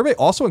 The survey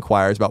also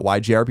inquires about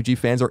why JRPG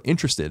fans are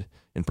interested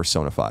in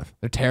Persona 5.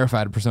 They're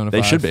terrified of Persona 5.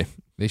 They should be.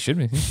 They should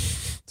be.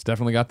 It's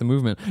definitely got the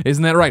movement.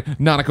 Isn't that right?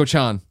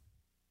 Nanako-chan.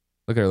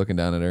 Look at her looking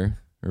down at her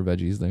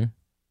veggies there.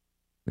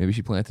 Maybe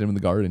she planted them in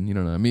the garden. You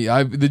don't know.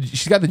 I mean,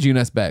 she's got the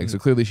Juness bag, so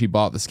clearly she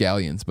bought the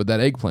scallions. But that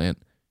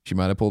eggplant, she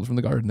might have pulled from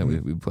the garden that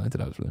we planted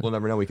out for there. We'll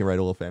never know. We can write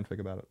a little fanfic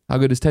about it. How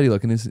good is Teddy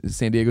looking? His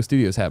San Diego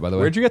Studios hat, by the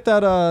way. Where'd you get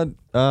that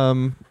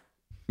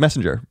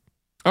messenger?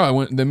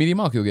 Oh, the Media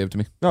Molecule gave it to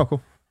me. Oh,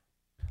 cool.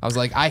 I was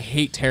like, I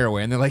hate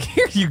Tearaway. And they're like,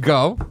 here you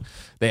go.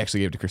 They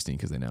actually gave it to Christine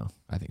because they know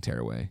I think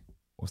Tearaway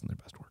wasn't their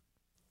best work.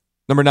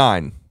 Number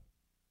 9.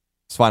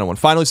 This final one.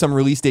 Finally, some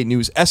release date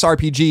news.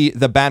 SRPG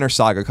The Banner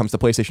Saga comes to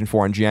PlayStation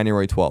 4 on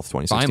January 12th,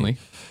 2016. Finally.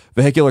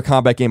 Vehicular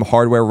combat game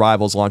Hardware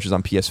Rivals launches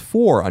on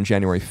PS4 on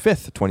January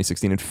 5th,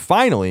 2016. And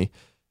finally,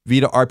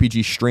 Vita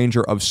RPG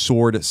Stranger of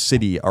Sword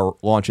City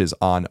launches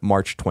on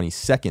March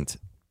 22nd,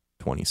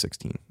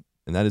 2016.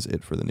 And that is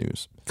it for the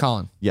news.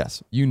 Colin.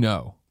 Yes. You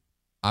know,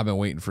 I've been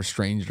waiting for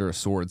Stranger of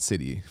Sword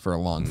City for a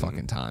long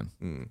fucking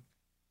time.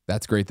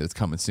 That's great that it's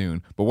coming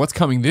soon. But what's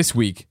coming this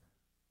week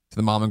to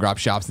the mom and grop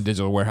shops and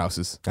digital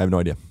warehouses? I have no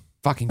idea.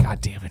 Fucking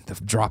goddamn it. The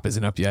drop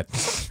isn't up yet.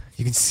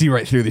 You can see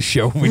right through the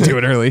show when we do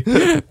it early.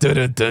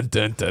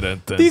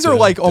 These are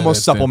like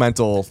almost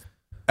supplemental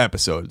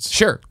episodes.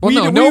 Sure.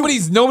 Well,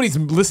 nobody's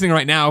listening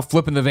right now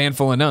flipping the van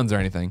full of nuns or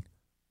anything.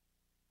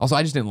 Also,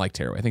 I just didn't like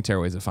Tearaway. I think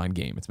Tearaway is a fine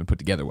game. It's been put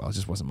together well. It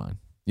just wasn't mine.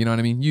 You know what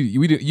I mean?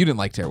 You didn't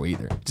like Tearaway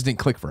either. It just didn't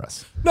click for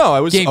us. No,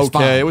 it was Game's okay.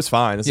 fine. It was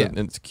fine. It's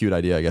a cute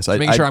idea, I guess.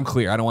 Make sure I'm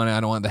clear. I don't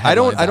want the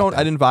headlines. I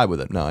didn't vibe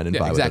with it. No, I didn't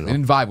vibe exactly. with it. I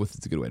didn't vibe with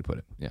it's a good way to put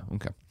it. Yeah.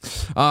 Okay.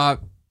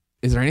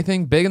 Is there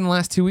anything big in the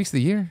last 2 weeks of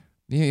the year?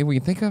 Yeah, we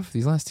can think of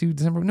these last 2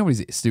 December.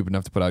 Nobody's stupid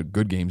enough to put out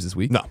good games this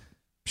week. No. I'm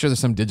sure there's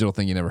some digital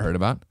thing you never heard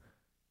about.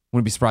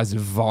 Wouldn't be surprised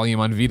if Volume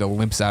on Vita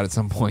limps out at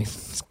some point.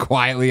 Just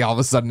quietly, all of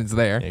a sudden, it's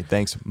there. Hey,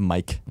 thanks,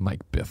 Mike.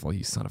 Mike Biffle,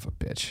 you son of a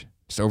bitch.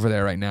 Just over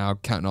there right now,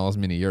 counting all his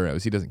mini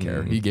euros. He doesn't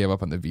care. He gave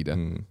up on the Vita.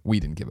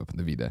 We didn't give up on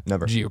the Vita.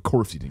 Never. Gee, of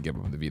course you didn't give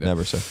up on the Vita.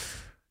 Never, sir.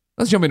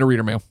 Let's jump into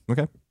reader mail.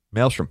 Okay.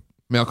 Maelstrom.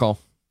 Mail call.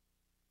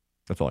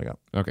 That's all I got.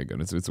 Okay,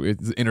 good. It's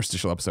an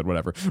interstitial episode,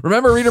 whatever.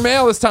 Remember, reader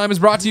mail this time is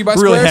brought to you by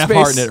really Squarespace.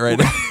 half-hearting it right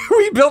now.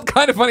 We built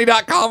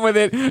kindafunny.com with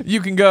it.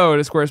 You can go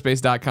to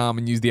squarespace.com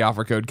and use the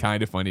offer code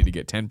kindafunny to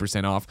get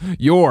 10% off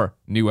your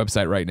new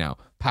website right now.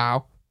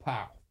 Pow,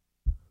 pow.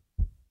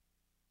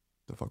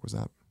 The fuck was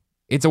that?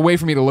 It's a way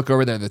for me to look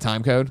over there at the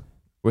time code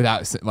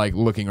without like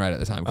looking right at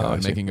the time code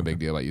and see. making a big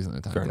deal about using the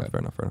time code. Fair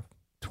enough.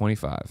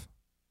 25.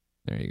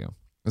 There you go.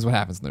 That's what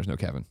happens when there's no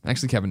Kevin.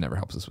 Actually, Kevin never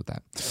helps us with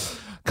that.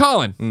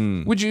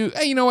 Colin, would you...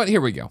 Hey, you know what? Here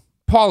we go.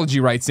 Apology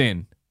writes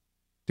in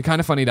to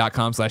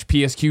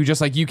kindafunny.com/PSQ just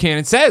like you can.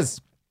 It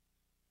says,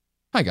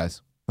 hi,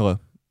 guys. Hello.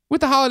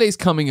 With the holidays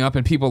coming up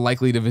and people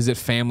likely to visit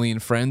family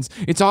and friends,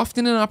 it's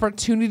often an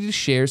opportunity to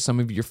share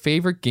some of your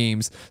favorite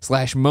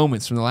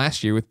games/moments from the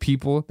last year with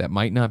people that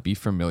might not be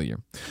familiar.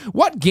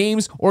 What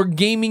games or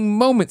gaming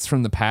moments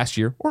from the past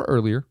year or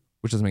earlier,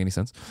 which doesn't make any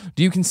sense,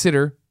 do you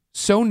consider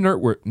so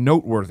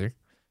noteworthy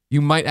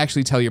you might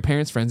actually tell your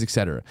parents, friends,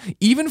 etc.?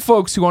 Even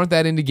folks who aren't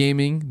that into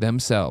gaming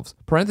themselves.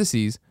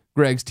 Parentheses,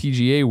 Greg's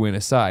TGA win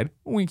aside,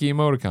 winky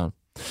emoticon.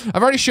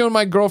 I've already shown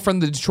my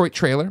girlfriend the Detroit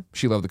trailer.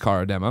 She loved the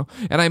car demo.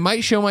 And I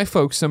might show my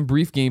folks some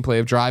brief gameplay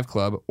of Drive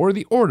Club or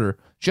The Order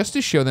just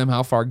to show them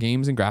how far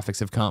games and graphics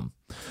have come.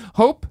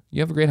 Hope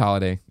you have a great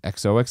holiday.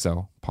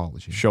 XOXO.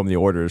 Apologies. Show them The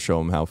Order to show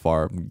them how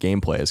far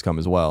gameplay has come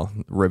as well.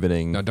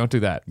 Riveting. No, don't do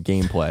that.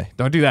 Gameplay.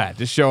 Don't do that.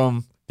 Just show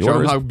them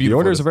how beautiful The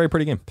Order is a very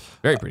pretty game.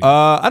 Very pretty.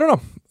 I don't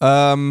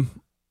know.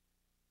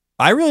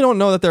 I really don't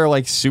know that there are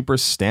like super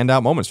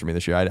standout moments for me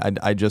this year.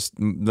 I just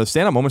the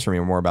standout moments for me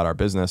are more about our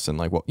business and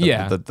like what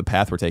the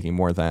path we're taking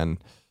more than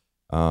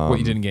what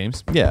you did in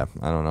games. Yeah,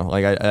 I don't know.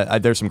 Like I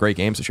there's some great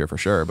games this year for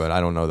sure, but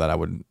I don't know that I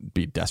would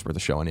be desperate to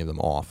show any of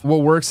them off.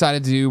 What we're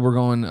excited to do, we're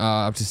going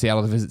up to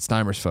Seattle to visit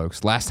Steimer's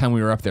folks. Last time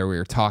we were up there, we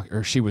were talking,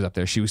 or she was up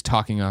there. She was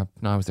talking up.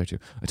 No, I was there too.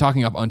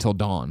 Talking up until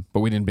dawn, but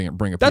we didn't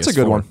bring a PS4. That's a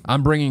good one.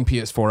 I'm bringing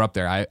PS4 up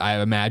there. I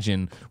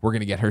imagine we're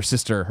gonna get her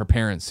sister, her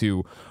parents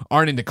who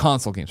aren't into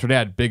console games. Her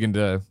dad big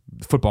into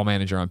Football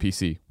Manager on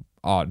PC.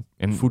 Odd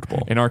and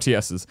football and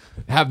RTSs.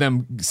 Have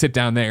them sit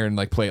down there and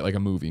like play it like a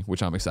movie,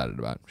 which I'm excited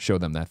about. Show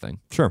them that thing.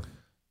 Sure.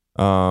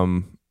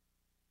 Yeah,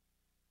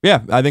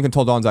 I think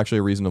Until Dawn's actually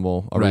a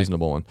reasonable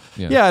one.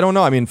 Yeah, I don't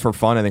know. I mean, for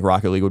fun, I think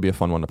Rocket League would be a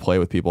fun one to play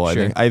with people.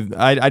 Sure. I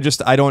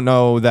don't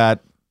know that,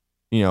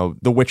 you know,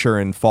 The Witcher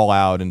and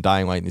Fallout and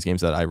Dying Light and these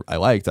games that I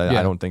liked.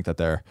 I don't think that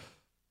they're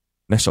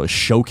necessarily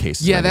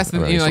showcases. Yeah, that's the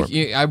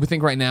like. I would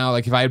think right now,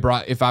 like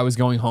if I was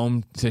going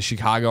home to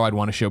Chicago, I'd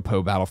want to show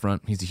Poe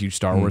Battlefront. He's a huge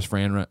Star Wars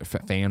fan,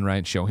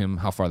 right? Show him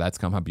how far that's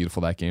come, how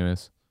beautiful that game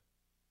is.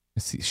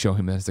 Show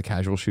him that as a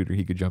casual shooter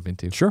he could jump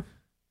into. Sure.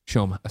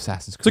 Show him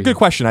Assassin's Creed. It's a good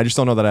question. I just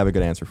don't know that I have a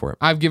good answer for it.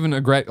 I've given a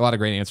lot of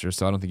great answers,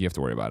 so I don't think you have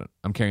to worry about it.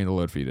 I'm carrying the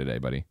load for you today,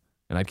 buddy,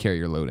 and I'd carry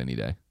your load any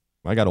day.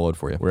 I got a load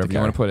for you. Wherever you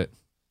want to put it.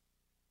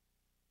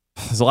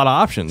 There's a lot of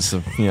options,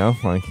 you know,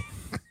 like.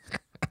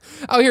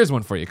 Oh, here's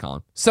one for you,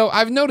 Colin. So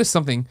I've noticed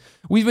something.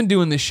 We've been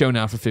doing this show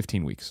now for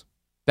 15 weeks.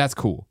 That's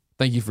cool.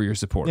 Thank you for your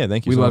support. Yeah,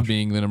 thank you. We so love much.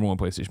 being the #1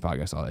 PlayStation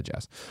podcast, all that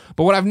jazz.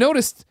 But what I've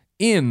noticed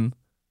in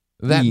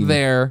that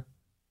their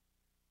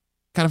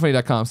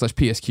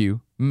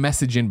kindafunny.com/PSQ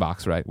message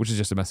inbox, right, which is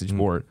just a message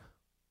board,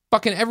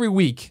 fucking every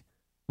week,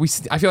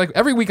 I feel like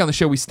every week on the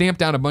show we stamp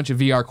down a bunch of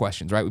VR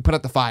questions, right? We put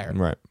out the fire.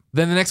 Right.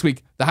 Then the next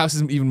week, the house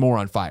is even more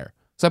on fire.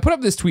 So I put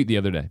up this tweet the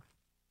other day.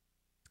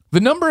 The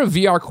number of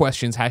VR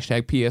questions,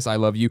 #PS I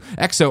love you,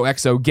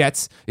 XOXO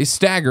gets is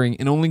staggering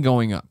and only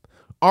going up.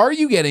 Are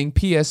you getting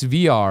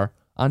PSVR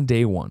on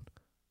day one?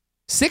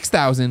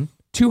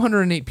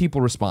 6,208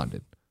 people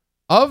responded.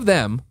 Of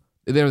them,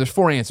 there's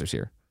 4 answers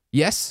here.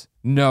 Yes,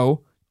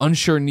 no,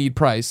 unsure, need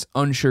price,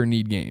 unsure,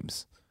 need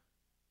games.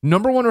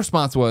 Number 1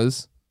 response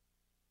was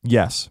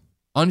yes.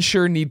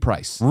 Unsure, need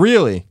price.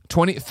 Really?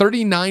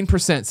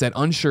 39% said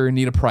unsure,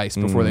 need a price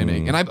before they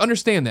make. And I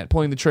understand that,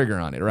 pulling the trigger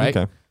on it, right?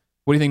 Okay.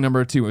 What do you think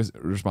number 2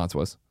 response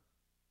was?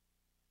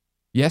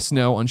 Yes,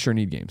 no, unsure,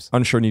 need games.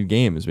 Unsure, need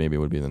games maybe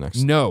would be the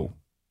next. No.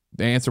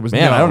 The answer was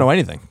Man, no. I don't know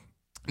anything.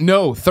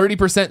 No,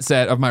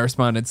 30% of my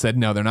respondents said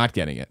no, they're not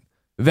getting it.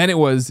 Then it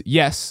was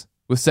yes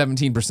with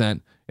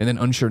 17%, and and then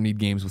unsure need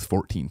games with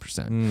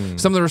 14%.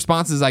 Some of the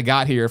responses I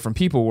got here from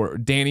people were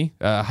Danny,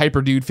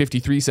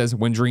 Hyperdude53 says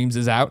When Dreams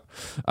is out.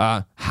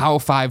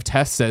 How5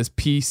 Test says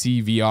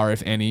PC VR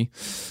if any.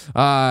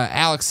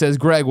 Alex says,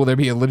 Greg, will there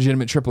be a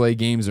legitimate AAA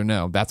games or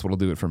no? That's what'll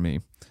do it for me.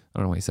 I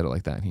don't know why he said it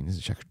like that. He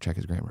needs to check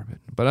his grammar a bit.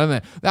 But other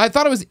than that, I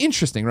thought it was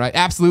interesting, right?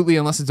 Absolutely,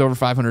 unless it's over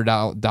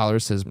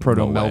 $500, says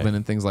Proto Melvin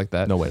and things like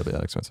that. No way it'll be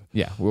that expensive.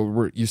 Yeah,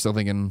 you're still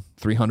thinking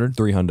 300?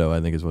 300,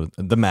 I think, is what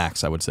the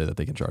max I would say that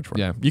they can charge for.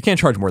 Yeah. You can't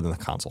charge more than the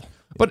console.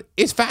 But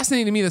it's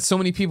fascinating to me that so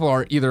many people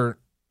are either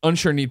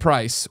unsure need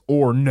price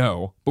or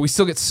no, but we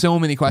still get so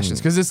many questions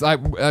because it's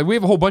like we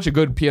have a whole bunch of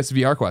good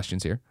PSVR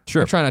questions here.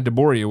 Sure. I'm trying not to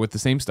bore you with the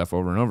same stuff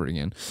over and over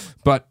again,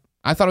 but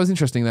I thought it was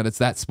interesting that it's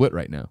that split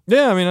right now.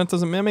 Yeah, I mean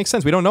that makes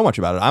sense. We don't know much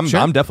about it. I'm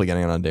definitely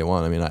getting it on day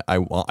one. I mean, I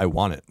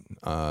want it.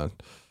 I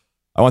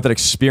want that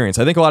experience.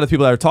 I think a lot of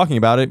people that are talking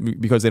about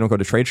it because they don't go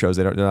to trade shows,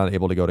 they're not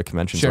able to go to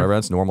conventions or whatever.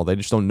 That's normal. They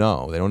just don't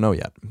know. They don't know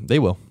yet. They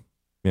will.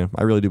 Yeah,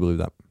 I really do believe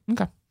that.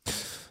 Okay.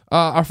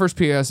 Our first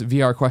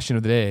PSVR question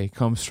of the day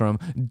comes from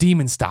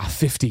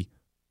DemonStar50,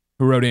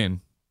 who wrote in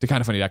to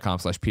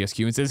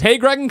kindoffunny.com/PSQ and says, Hey,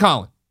 Greg and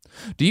Colin.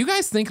 Do you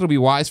guys think it'll be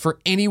wise for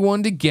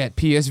anyone to get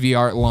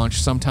PSVR at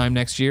launch sometime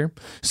next year?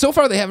 So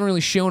far, they haven't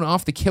really shown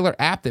off the killer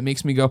app that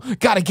makes me go,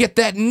 gotta get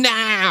that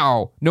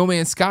now! No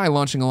Man's Sky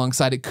launching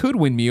alongside it could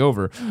win me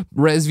over.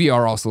 Res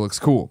VR also looks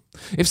cool.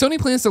 If Sony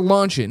plans to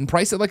launch it and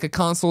price it like a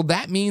console,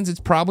 that means it's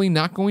probably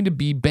not going to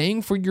be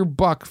bang for your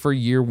buck for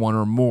year one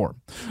or more.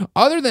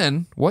 Other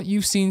than what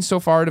you've seen so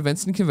far at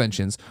events and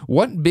conventions,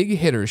 what big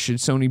hitters should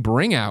Sony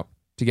bring out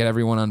to get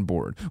everyone on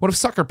board? What if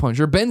Sucker Punch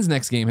or Ben's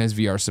next game has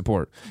VR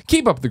support?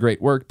 Keep up the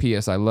great work.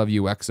 P.S. I love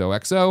you,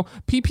 XOXO.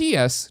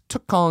 P.P.S.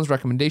 Took Colin's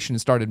recommendation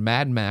and started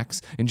Mad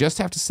Max, and just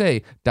have to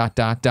say, ...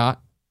 Colin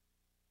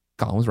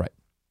was right.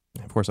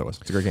 Of course I was.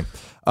 It's a great game.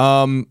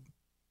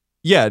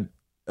 Yeah.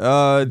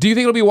 Do you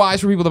think it'll be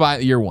wise for people to buy it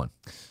at year one?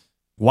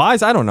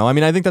 Wise? I don't know. I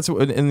mean, I think that's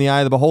in the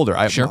eye of the beholder.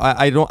 Sure.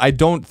 I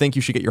don't think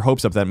you should get your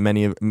hopes up that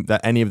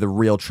any of the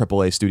real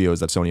AAA studios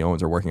that Sony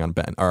owns are working on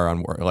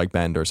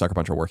Bend or Sucker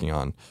Punch are working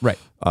on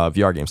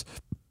VR games.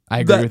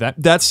 I agree with that.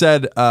 That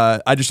said,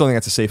 I just don't think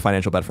that's a safe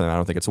financial bet for them. I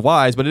don't think it's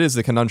wise, but it is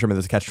the conundrum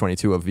of the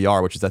catch-22 of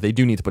VR, which is that they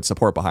do need to put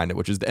support behind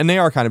it, and they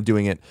are kind of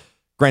doing it.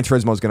 Gran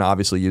Turismo is going to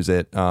obviously use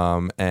it,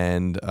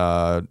 and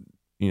Gorilla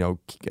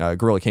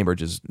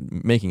Cambridge is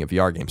making a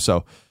VR game.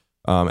 So.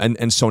 And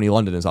Sony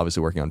London is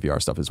obviously working on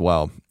VR stuff as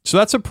well. So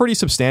that's a pretty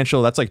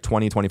substantial, that's like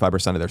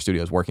 20-25% of their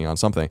studios working on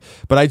something.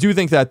 But I do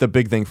think that the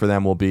big thing for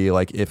them will be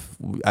like if,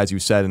 as you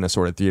said, in a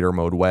sort of theater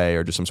mode way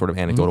or just some sort of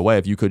anecdotal way,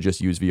 if you could just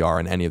use VR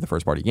in any of the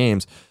first party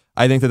games,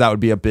 I think that would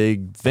be a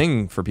big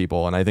thing for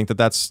people. And I think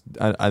that's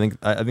I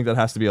think that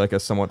has to be like a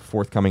somewhat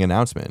forthcoming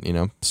announcement,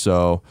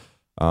 So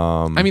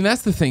I mean,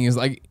 that's the thing is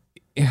like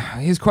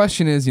his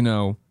question is,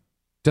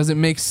 does it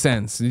make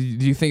sense? Do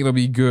you think it'll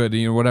be good?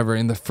 Whatever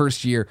in the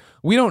first year,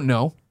 we don't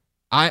know.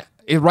 When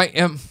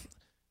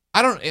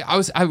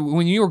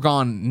you were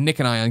gone, Nick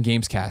and I on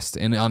Gamescast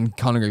and on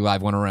Connery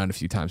Live went around a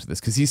few times with this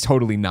because he's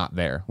totally not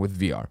there with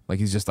VR. Like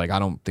he's just like, I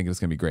don't think it's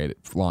gonna be great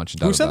at launch.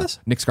 Who said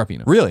this? Nick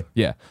Scarpino. Really?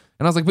 Yeah.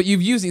 And I was like, but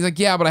you've used it. He's like,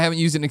 yeah, but I haven't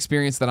used an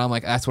experience that I'm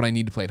like, that's what I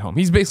need to play at home.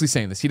 He's basically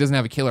saying this. He doesn't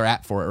have a killer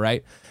app for it,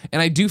 right?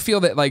 And I do feel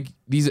that like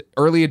these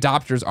early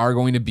adopters are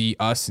going to be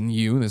us and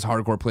you, this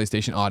hardcore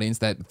PlayStation audience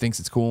that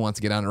thinks it's cool and wants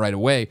to get on it right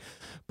away.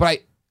 But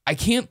I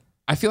feel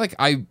like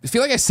I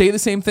say the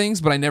same things,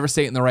 but I never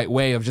say it in the right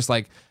way of just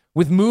like,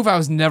 with Move, I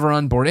was never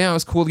on board. Yeah, it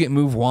was cool to get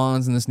Move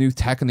wands and this new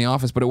tech in the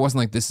office, but it wasn't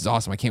like, this is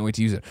awesome. I can't wait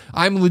to use it.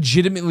 I'm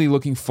legitimately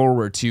looking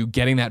forward to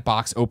getting that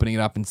box, opening it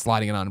up, and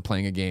sliding it on and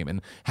playing a game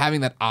and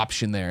having that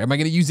option there. Am I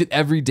going to use it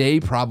every day?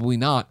 Probably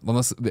not,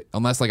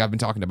 unless like I've been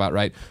talking about,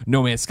 right?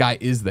 No Man's Sky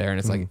is there, and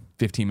it's like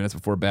 15 minutes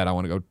before bed. I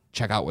want to go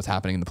check out what's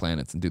happening in the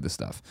planets and do this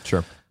stuff.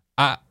 Sure.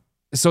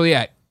 So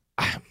yeah,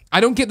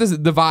 I don't get the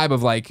vibe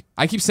of like,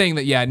 I keep saying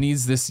that, yeah, it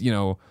needs this,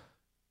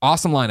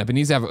 awesome lineup. It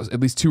needs to have at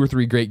least 2 or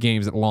 3 great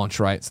games at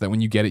launch, right? So that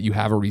when you get it, you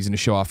have a reason to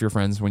show off your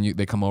friends when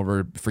they come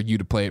over for you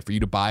to play it, for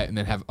you to buy it, and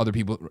then have other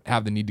people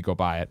have the need to go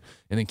buy it,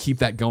 and then keep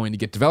that going to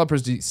get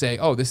developers to say,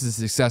 oh, this is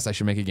a success, I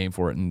should make a game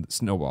for it and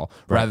snowball,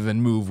 rather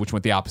than Move, which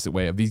went the opposite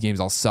way of these games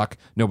all suck,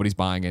 nobody's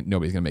buying it,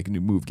 nobody's going to make new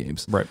Move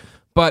games. Right.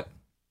 But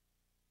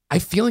I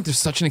feel like there's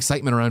such an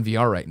excitement around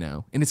VR right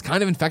now, and it's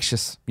kind of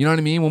infectious. You know what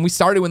I mean? When we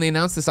started, when they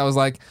announced this, I was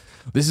like,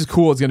 this is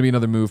cool, it's going to be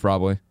another Move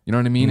probably. You know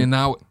what I mean? And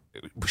now,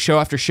 show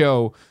after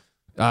show,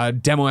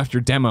 demo after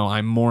demo,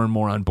 I'm more and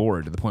more on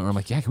board to the point where I'm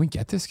like, yeah, can we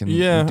get this? Can we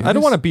do I don't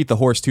this? want to beat the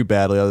horse too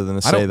badly, other than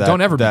to say that don't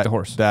ever beat the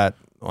horse. Well,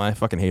 I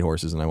fucking hate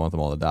horses and I want them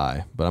all to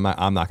die, but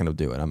I'm not going to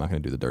do it. I'm not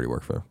going to do the dirty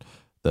work for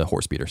the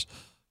horse beaters.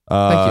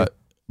 Thank you.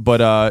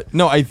 But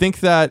no, I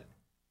think that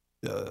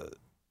the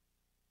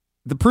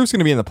proof's going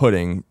to be in the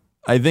pudding.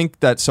 I think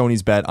that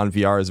Sony's bet on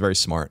VR is very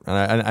smart, and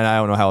I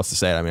don't know how else to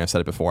say it. I mean, I've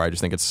said it before. I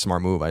just think it's a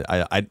smart move.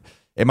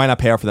 It might not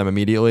pay off for them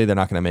immediately. They're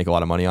not going to make a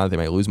lot of money on it. They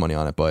might lose money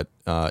on it, but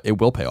it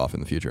will pay off in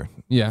the future.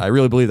 Yeah, I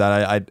really believe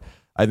that.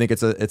 I think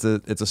it's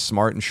a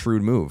smart and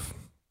shrewd move.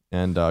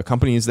 And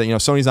companies that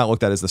Sony's not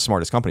looked at as the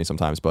smartest company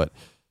sometimes, but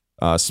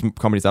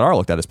companies that are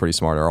looked at as pretty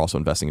smart are also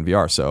investing in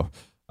VR. So,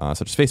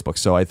 such as Facebook.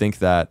 So I think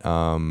that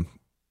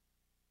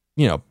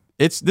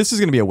this is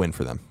going to be a win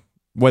for them.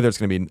 Whether it's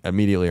going to be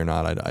immediately or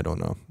not, I don't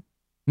know.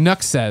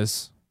 Nux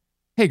says,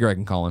 "Hey, Greg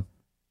and Colin.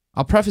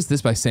 I'll preface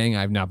this by saying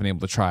I've not been able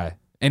to try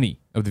any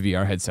of the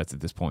VR headsets at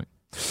this point.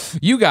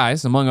 You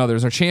guys, among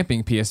others, are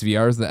championing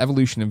PSVR as the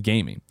evolution of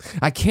gaming.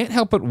 I can't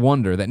help but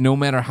wonder that no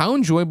matter how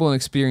enjoyable an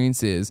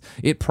experience is,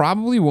 it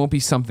probably won't be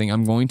something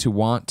I'm going to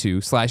want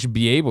to /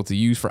 be able to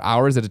use for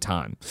hours at a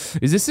time.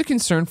 Is this a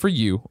concern for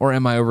you, or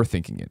am I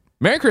overthinking it?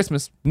 Merry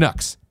Christmas,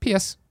 Nux.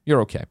 P.S.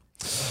 You're okay."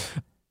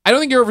 I don't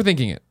think you're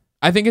overthinking it.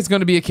 I think it's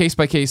going to be a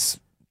case-by-case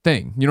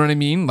thing. You know what I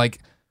mean? Like,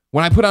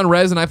 when I put on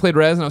Rez and I played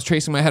Rez and I was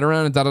tracing my head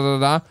around and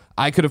da-da-da-da,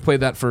 I could have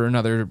played that for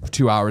another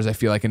 2 hours, I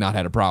feel like, and not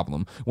had a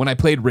problem. When I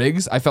played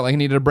Riggs, I felt like I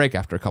needed a break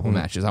after a couple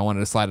matches. I wanted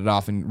to slide it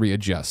off and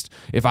readjust.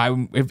 If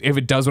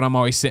it does what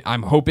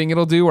I'm hoping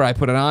it'll do, where I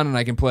put it on and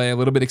I can play a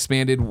little bit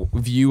expanded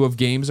view of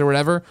games or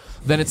whatever,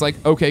 then it's like,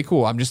 okay,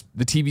 cool.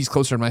 The TV's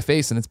closer to my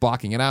face and it's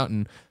blocking it out,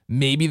 and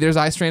maybe there's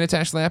eye strain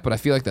attached to that, but I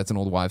feel like that's an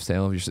old wives'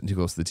 tale if you're sitting too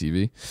close to the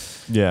TV.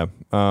 Yeah.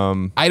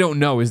 I don't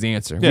know is the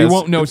answer. We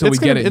won't know until we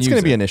get it. It's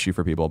going to be an issue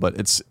for people, but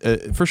it's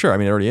for sure. I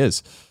mean, it already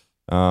is.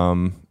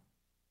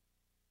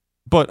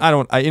 But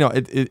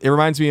it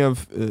reminds me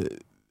of,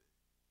 it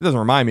doesn't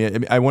remind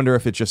me. I wonder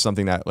if it's just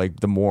something that,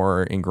 like, the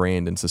more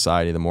ingrained in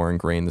society, the more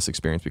ingrained this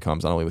experience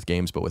becomes, not only with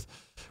games, but with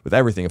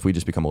everything. If we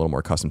just become a little more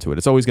accustomed to it,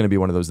 it's always going to be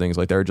one of those things.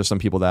 Like, there are just some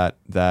people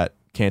that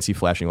can't see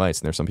flashing lights,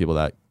 and there's some people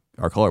that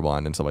are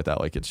colorblind and stuff like that.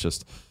 Like, it's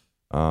just,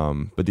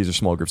 but these are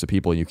small groups of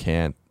people you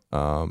can't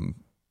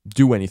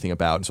do anything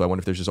about. And so I wonder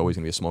if there's just always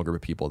going to be a small group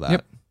of people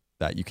that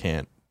you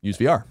can't use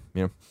VR.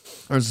 You know,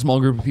 there's a small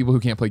group of people who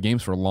can't play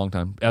games for a long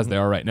time, as they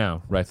are right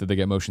now, right? That they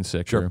get motion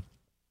sick. Sure. Or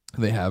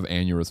they have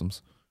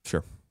aneurysms.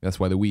 Sure. That's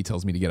why the Wii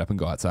tells me to get up and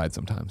go outside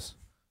sometimes.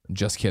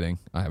 Just kidding.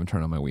 I haven't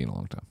turned on my Wii in a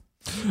long time.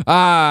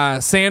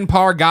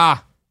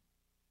 Sanparga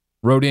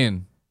wrote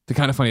in to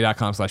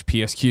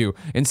kindoffunny.com/PSQ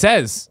and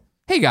says,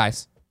 "Hey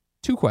guys,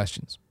 2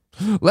 questions.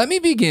 Let me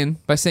begin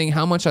by saying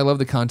how much I love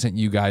the content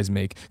you guys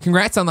make.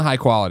 Congrats on the high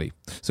quality.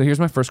 So here's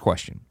my first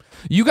question.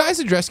 You guys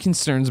address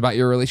concerns about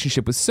your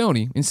relationship with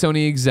Sony and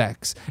Sony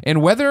execs,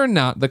 and whether or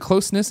not the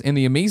closeness and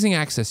the amazing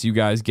access you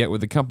guys get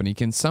with the company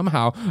can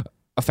somehow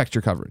affect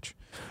your coverage.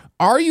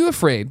 Are you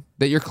afraid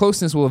that your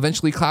closeness will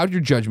eventually cloud your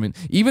judgment,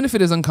 even if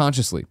it is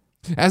unconsciously?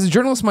 As a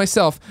journalist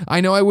myself, I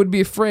know I would be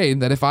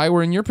afraid that if I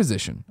were in your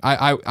position.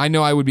 I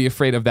know I would be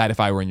afraid of that if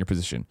I were in your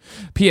position.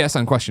 P.S.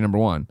 on question number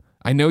 1.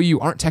 I know you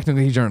aren't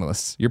technically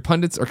journalists. You're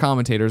pundits or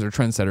commentators or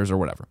trendsetters or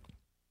whatever.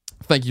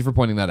 Thank you for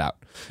pointing that out."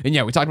 And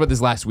yeah, we talked about this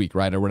last week,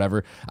 right, or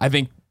whatever. I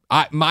think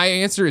my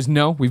answer is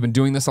no. We've been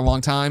doing this a long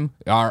time.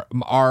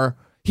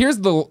 Here's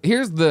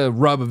the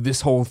rub of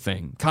this whole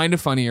thing. Kind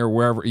of Funny or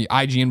wherever,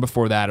 IGN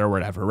before that or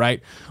whatever,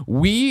 right?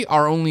 We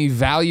are only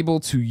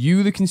valuable to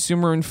you, the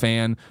consumer and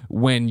fan,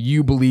 when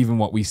you believe in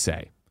what we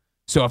say.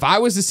 So if I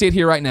was to sit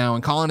here right now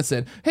and Colin had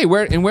said, "Hey,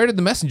 where did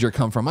the messenger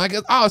come from?" I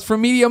go, "Oh, it's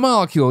from Media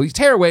Molecule.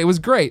 Tearaway was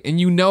great." And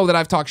you know that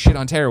I've talked shit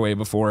on Tearaway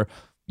before,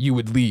 you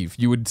would leave.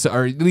 You would,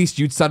 or at least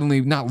you'd suddenly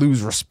not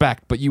lose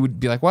respect, but you would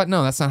be like, "What?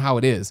 No, that's not how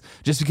it is."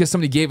 Just because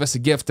somebody gave us a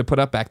gift to put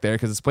up back there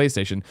because it's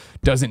PlayStation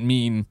doesn't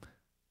mean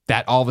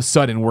that all of a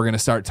sudden we're going to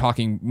start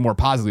talking more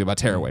positively about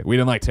Tearaway. We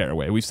didn't like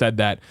Tearaway. We've said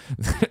that.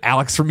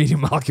 Alex from Media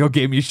Molecule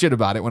gave me shit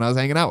about it when I was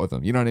hanging out with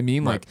him. You know what I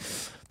mean? Right. Like,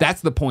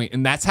 that's the point,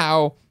 and that's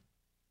how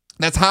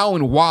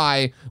and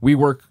why we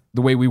work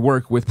the way we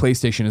work with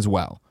PlayStation as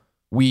well.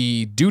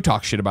 We do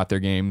talk shit about their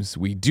games.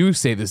 We do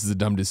say this is a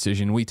dumb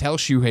decision. We tell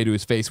Shuhei to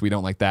his face we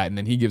don't like that, and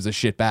then he gives us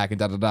shit back and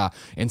da-da-da.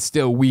 And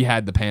still, we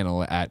had the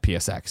panel at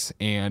PSX,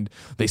 and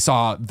they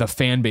saw the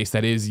fan base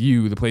that is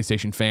you, the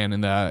PlayStation fan,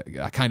 and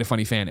the Kind of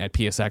Funny fan at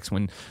PSX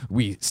when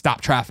we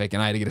stopped traffic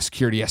and I had to get a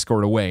security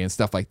escort away and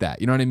stuff like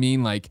that. You know what I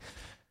mean? Like,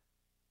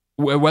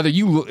 whether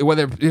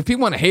if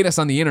people want to hate us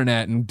on the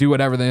internet and do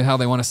whatever the hell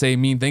they want to say,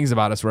 mean things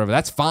about us, whatever,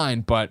 that's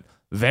fine, but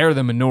they're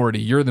the minority,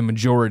 you're the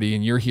majority,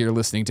 and you're here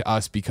listening to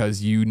us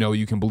because you know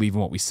you can believe in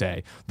what we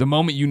say. The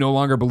moment you no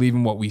longer believe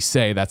in what we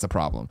say, that's a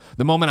problem.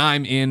 The moment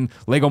I'm in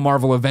Lego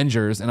Marvel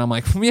Avengers and I'm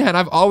like, man,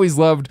 I've always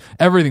loved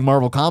everything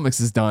Marvel Comics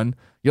has done,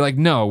 you're like,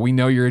 no, we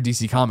know you're a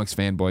DC Comics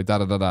fanboy,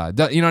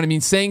 da-da-da-da. You know what I mean?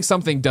 Saying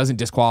something doesn't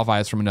disqualify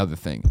us from another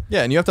thing.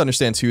 Yeah, and you have to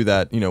understand, too,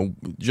 that,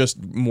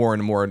 just more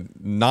in a more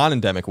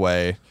non-endemic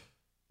way,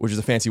 which is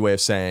a fancy way of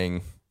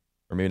saying,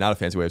 or maybe not a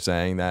fancy way of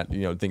saying that,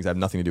 things have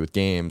nothing to do with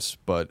games,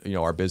 but,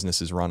 our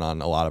business is run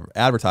on a lot of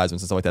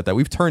advertisements and stuff like that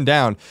we've turned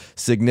down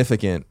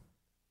significant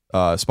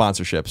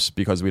sponsorships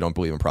because we don't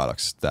believe in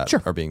products that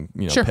are being,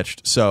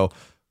 pitched. So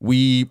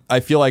I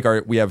feel like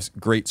we have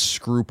great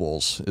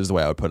scruples is the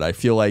way I would put it. I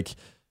feel like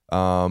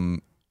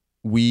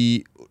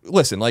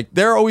listen, like,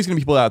 there are always going to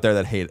be people out there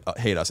that hate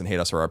us and hate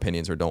us for our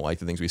opinions or don't like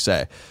the things we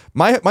say.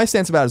 My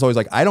stance about it is always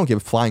like, I don't give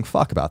a flying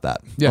fuck about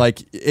that. Yeah.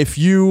 Like, if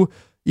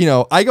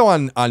I go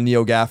on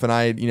NeoGAF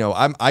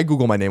and I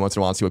Google my name once in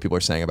a while and see what people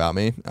are saying about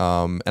me.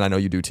 And I know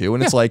you do too.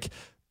 And it's like,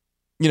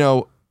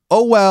 oh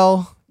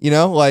well,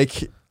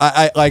 like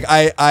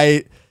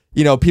I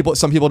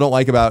some people don't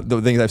like about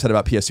the things I've said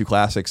about PS2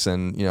 classics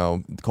and,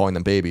 calling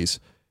them babies.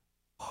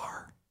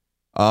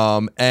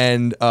 So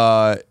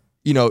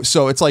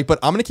it's like, but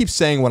I'm going to keep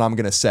saying what I'm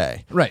going to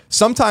say. Right.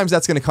 Sometimes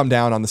that's going to come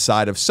down on the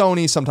side of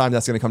Sony. Sometimes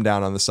that's going to come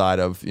down on the side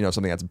of,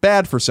 something that's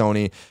bad for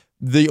Sony.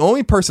 The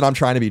only person I'm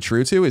trying to be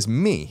true to is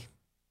me.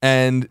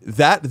 And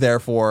that,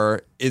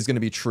 therefore, is going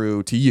to be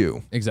true to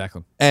you.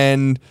 Exactly.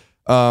 And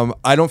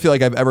I don't feel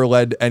like I've ever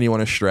led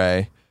anyone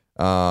astray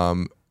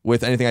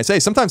with anything I say.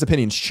 Sometimes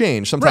opinions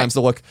change. Sometimes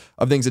the look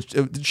of things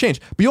change.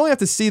 But you only have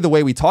to see the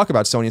way we talk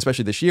about Sony,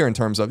 especially this year, in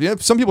terms of,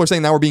 some people are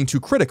saying now we're being too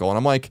critical. And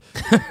I'm like,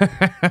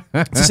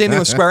 it's the same thing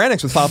with Square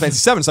Enix with Final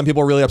Fantasy VII. Some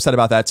people are really upset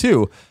about that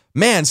too.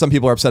 Man, some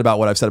people are upset about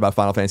what I've said about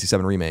Final Fantasy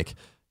VII Remake.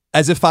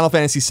 As if Final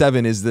Fantasy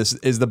VII is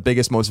the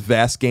biggest, most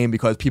vast game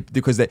because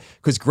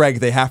Greg,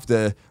 they have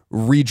to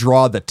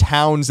redraw the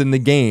towns in the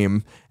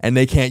game and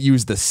they can't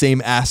use the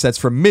same assets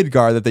from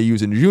Midgar that they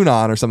use in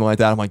Junon or something like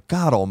that. I'm like,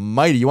 God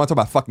Almighty, you want to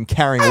talk about fucking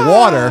carrying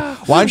water?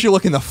 Why don't you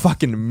look in the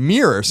fucking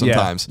mirror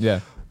sometimes?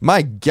 Yeah.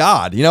 My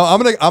God,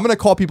 I'm gonna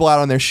call people out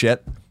on their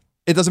shit.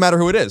 It doesn't matter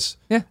who it is.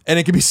 Yeah. And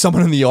it could be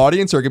someone in the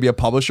audience, or it could be a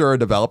publisher or a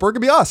developer, or it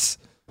could be us.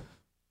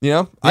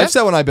 I've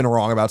said when I've been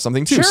wrong about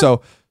something too. Sure.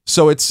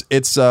 So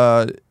it's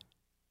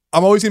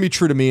I'm always going to be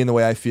true to me in the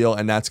way I feel,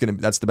 and that's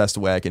the best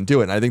way I can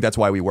do it. And I think that's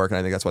why we work, and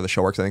I think that's why the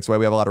show works. I think that's why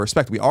we have a lot of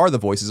respect. We are the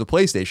voices of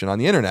PlayStation on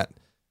the internet,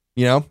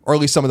 or at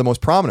least some of the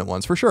most prominent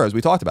ones for sure, as we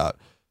talked about.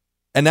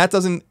 And that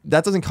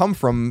doesn't come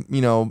from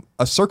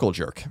a circle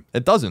jerk.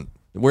 It doesn't.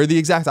 We're the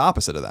exact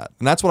opposite of that,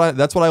 and that's what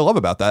I love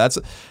about that.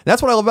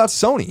 That's what I love about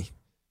Sony.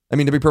 I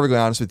mean, to be perfectly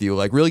honest with you,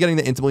 like really getting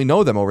to intimately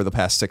know them over the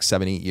past 6,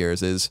 7, 8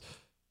 years is.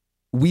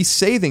 We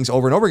say things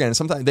over and over again, and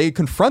sometimes they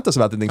confront us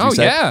about the things we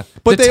say. Oh, yeah.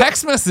 But the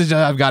text message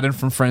I've gotten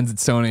from friends at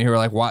Sony who are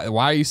like, why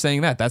are you saying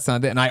that? That's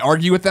not it. And I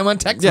argue with them on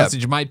text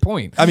message, my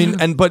point. I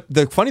mean, but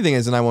the funny thing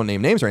is, and I won't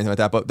name names or anything like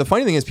that, but the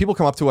funny thing is people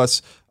come up to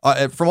us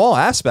from all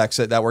aspects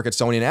that work at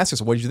Sony and ask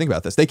us, what did you think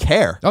about this? They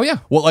care. Oh, yeah.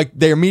 Well, like,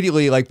 they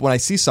immediately, like, when I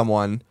see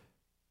someone,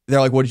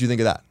 they're like, what did you think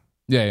of that?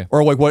 Yeah.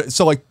 Or like, what?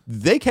 So, like,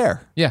 they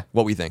care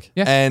what we think.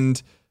 Yeah.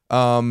 And,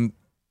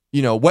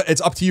 what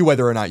it's up to you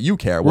whether or not you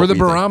care. We're the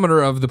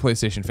barometer of the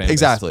PlayStation fan base.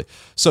 Exactly.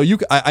 So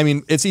I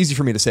mean, it's easy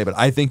for me to say, but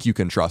I think you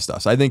can trust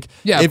us. I think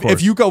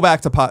if you go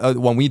back to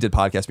when we did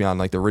Podcast Beyond,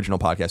 like the original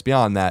Podcast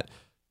Beyond, that,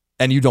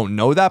 and you don't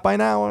know that by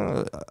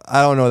now,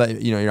 I don't know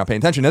that you're not paying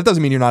attention. That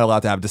doesn't mean you're not allowed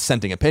to have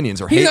dissenting opinions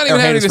or hate. He's not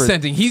even having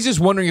dissenting. He's just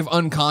wondering if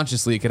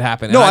unconsciously it could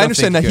happen. No, I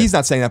understand that he's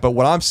not saying that, but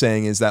what I'm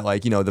saying is that,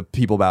 like, the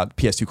people about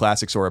PS2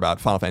 classics or about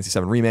Final Fantasy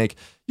VII Remake,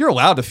 you're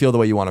allowed to feel the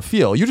way you want to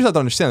feel. You just have to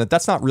understand that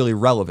that's not really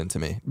relevant to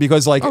me,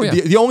 because like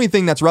the only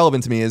thing that's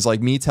relevant to me is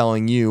like me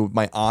telling you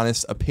my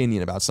honest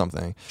opinion about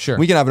something. Sure,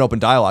 we can have an open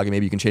dialogue and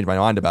maybe you can change my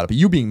mind about it, but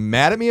you being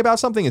mad at me about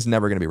something is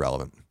never going to be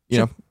relevant.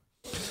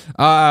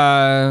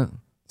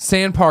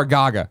 Sanpar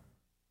Gaga,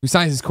 who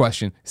signs his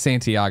question,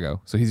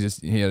 Santiago. So he had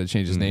to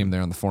change his name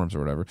there on the forums or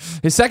whatever.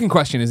 His second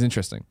question is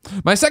interesting.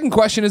 My second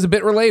question is a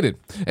bit related.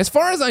 As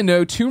far as I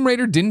know, Tomb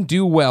Raider didn't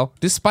do well,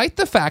 despite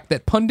the fact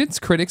that pundits,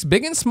 critics,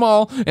 big and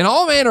small, and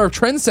all manner of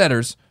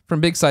trendsetters, from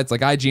big sites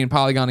like IGN,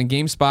 Polygon, and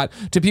GameSpot,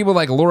 to people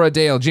like Laura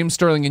Dale, Jim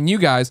Sterling, and you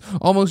guys,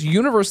 almost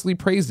universally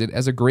praised it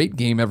as a great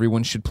game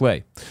everyone should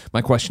play.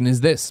 My question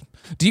is this.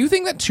 Do you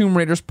think that Tomb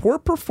Raider's poor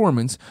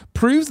performance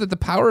proves that the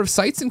power of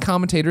sites and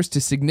commentators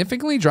to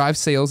significantly drive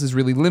sales is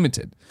really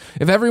limited?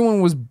 If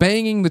everyone was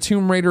banging the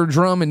Tomb Raider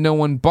drum and no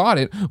one bought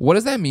it, what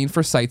does that mean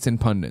for sites and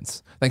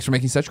pundits? Thanks for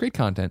making such great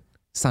content,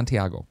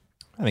 Santiago.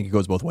 I think it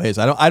goes both ways.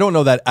 I don't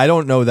know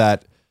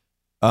that.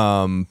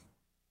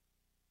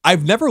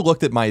 I've never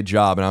looked at my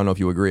job, and I don't know if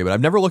you agree, but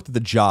I've never looked at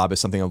the job as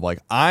something of like,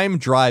 I'm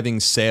driving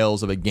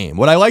sales of a game.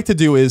 What I like to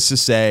do is to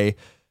say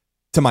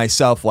to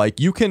myself, like,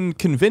 you can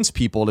convince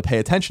people to pay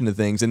attention to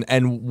things.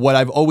 And what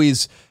I've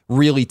always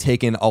really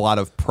taken a lot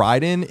of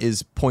pride in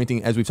is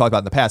pointing, as we've talked about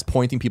in the past,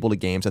 pointing people to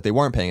games that they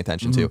weren't paying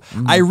attention to.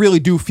 Mm-hmm. I really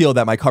do feel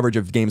that my coverage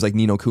of games like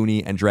Ni no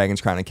Kuni and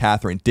Dragon's Crown and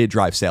Catherine did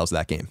drive sales of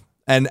that game.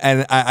 And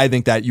I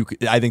think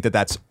that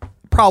that's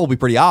probably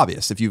pretty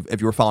obvious if you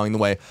were following the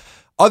way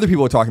other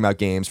people are talking about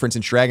games. For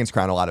instance, Dragon's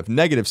Crown, a lot of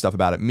negative stuff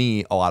about it.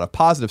 Me, a lot of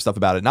positive stuff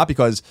about it. Not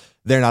because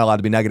they're not allowed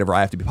to be negative or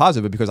I have to be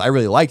positive, but because I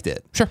really liked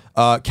it. Sure.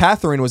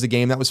 Catherine was a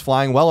game that was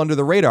flying well under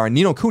the radar, and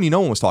Ni no Kuni no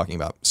one was talking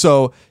about.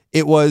 So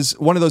it was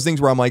one of those things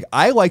where I'm like,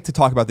 I like to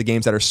talk about the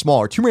games that are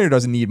smaller. Tomb Raider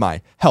doesn't need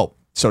my help,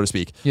 so to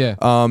speak. Yeah.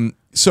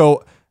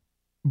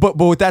 But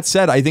with that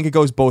said, I think it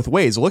goes both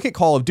ways. Look at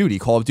Call of Duty.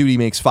 Call of Duty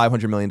makes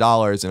 $500 million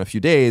in a few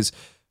days,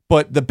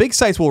 but the big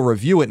sites will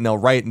review it and they'll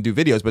write and do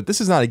videos, but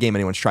this is not a game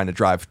anyone's trying to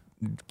drive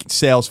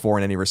sales for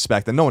in any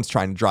respect, and no one's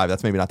trying to drive,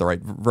 that's maybe not the right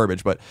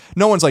verbiage, but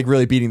no one's like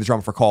really beating the drum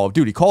for Call of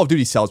Duty. Call of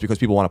Duty sells because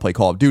people want to play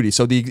Call of Duty.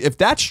 So if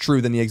that's true,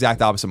 then the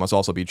exact opposite must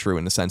also be true,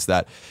 in the sense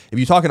that if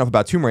you talk enough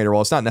about Tomb Raider,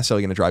 well, it's not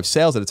necessarily going to drive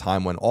sales at a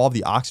time when all of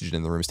the oxygen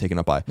in the room is taken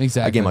up by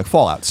a game like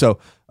Fallout. So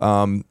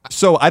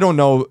I don't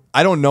know.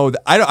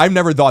 I've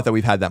never thought that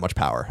we've had that much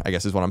power, I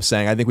guess is what I'm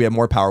saying. I think we have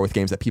more power with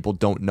games that people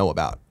don't know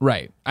about.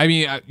 Right. I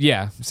mean,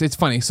 yeah, it's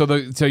funny. So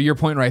your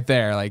point right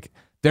there, like,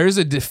 there's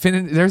a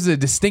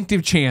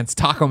distinctive chance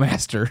Taco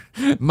Master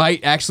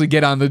might actually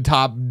get on the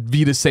top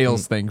Vita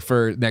sales thing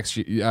for next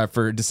year,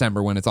 for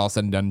December when it's all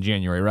said and done in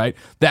January, right?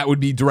 That would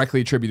be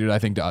directly attributed, I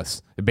think, to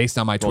us based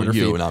on my Twitter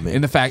feed. Not me.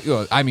 In the fact,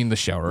 I mean the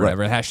show or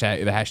whatever, the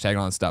hashtag and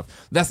all that stuff.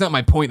 That's not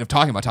my point of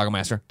talking about Taco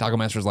Master. Taco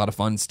Master is a lot of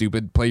fun,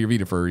 stupid. Play your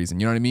Vita for a reason.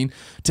 You know what I mean?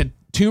 To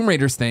Tomb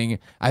Raider's thing,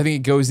 I think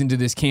it goes into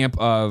this camp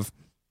of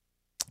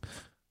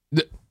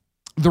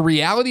the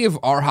reality of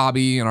our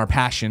hobby and our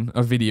passion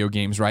of video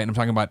games, right? And I'm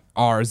talking about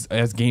ours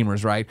as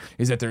gamers, right?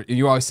 Is that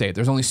you always say it,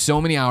 there's only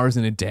so many hours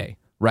in a day,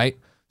 right?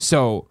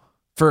 So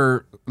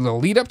for the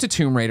lead up to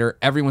Tomb Raider,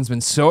 everyone's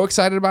been so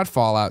excited about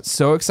Fallout,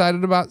 so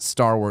excited about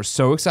Star Wars,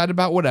 so excited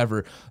about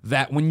whatever,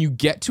 that when you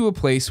get to a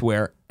place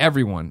where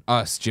everyone,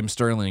 us, Jim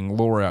Sterling,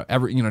 Laura,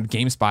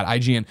 GameSpot,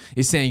 IGN,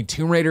 is saying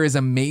Tomb Raider is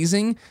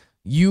amazing,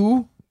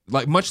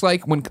 much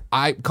like when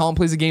Colin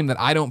plays a game that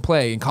I don't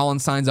play and Colin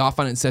signs off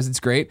on it and says it's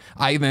great,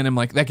 I then am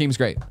like, that game's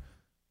great.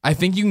 I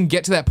think you can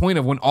get to that point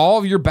of when all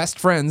of your best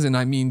friends, and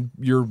I mean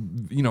your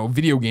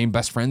video game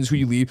best friends who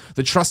you leave,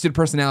 the trusted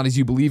personalities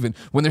you believe in,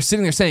 when they're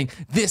sitting there saying,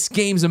 this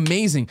game's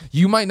amazing.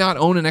 You might not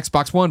own an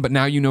Xbox One, but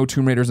now you know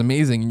Tomb Raider's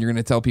amazing and you're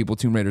going to tell people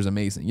Tomb Raider's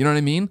amazing. You know what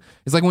I mean?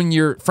 It's like when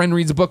your friend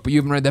reads a book, but you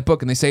haven't read that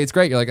book and they say it's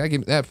great. You're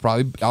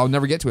like, I'll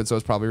never get to it, so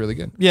it's probably really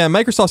good. Yeah,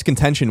 Microsoft's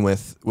contention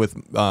with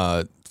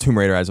Tomb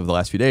Raider as of the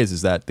last few days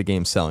is that the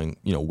game's selling,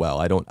 well.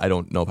 I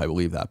don't know if I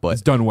believe that, but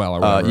it's done well.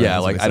 Or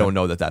whatever, I don't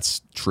know that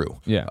that's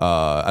true. Yeah,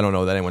 I don't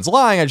know that anyone's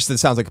lying. It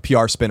sounds like a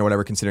PR spin or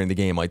whatever, considering the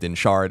game didn't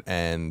chart,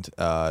 and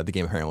the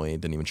game apparently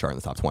didn't even chart in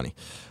the top 20.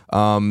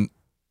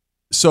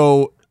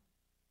 So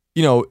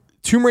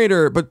Tomb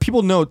Raider, but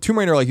people know Tomb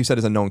Raider, like you said,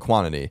 is a known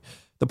quantity.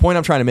 The point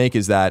I'm trying to make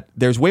is that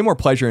there's way more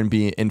pleasure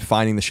in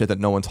finding the shit that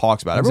no one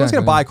talks about. Everyone's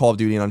going to buy Call of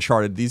Duty and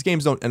Uncharted. These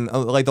games don't, and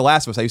like The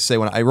Last of Us, I used to say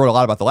when I wrote a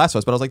lot about The Last of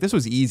Us, but I was like, this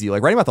was easy.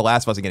 Like writing about The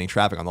Last of Us and getting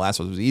traffic on The Last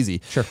of Us was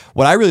easzy. Sure.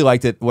 What I really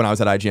liked when I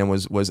was at IGN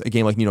was a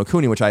game like Ni no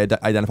Kuni, which I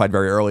identified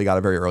very early, got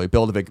a very early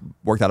build of it,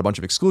 worked out a bunch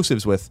of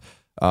exclusives with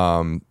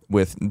Bandai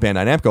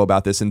Namco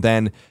about this, and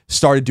then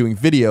started doing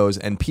videos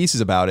and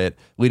pieces about it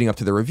leading up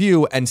to the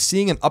review and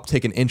seeing an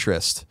uptick in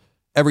interest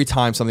every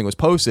time something was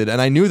posted, and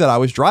I knew that I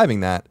was driving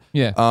that.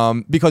 Yeah.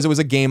 Because it was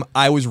a game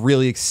I was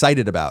really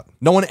excited about.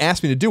 No one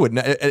asked me to do it.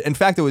 In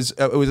fact, it was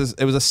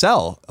a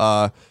sell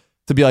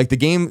to be like the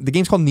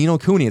game's called Ni no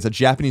Kuni. It's a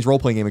Japanese role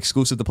playing game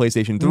exclusive to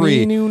PlayStation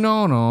 3.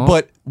 No.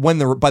 But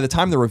by the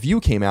time the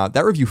review came out,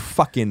 that review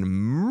fucking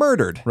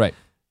murdered. Right.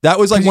 That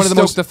was like one of the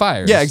most the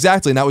fires. Yeah,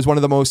 exactly. And that was one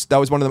of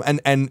them.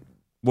 And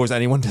was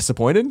anyone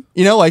disappointed?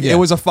 It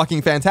was a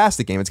fucking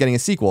fantastic game. It's getting a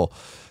sequel.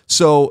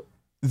 So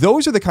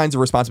those are the kinds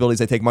of responsibilities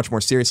I take much more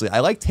seriously.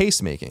 I like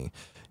taste making.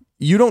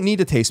 You don't need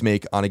to taste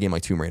make on a game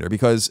like Tomb Raider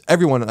because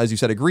everyone, as you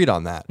said, agreed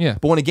on that. Yeah.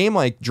 But when a game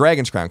like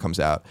Dragon's Crown comes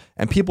out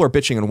and people are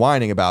bitching and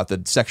whining about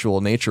the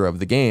sexual nature of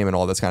the game and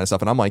all this kind of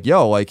stuff, and I'm like,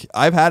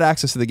 I've had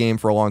access to the game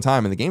for a long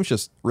time and the game's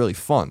just really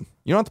fun.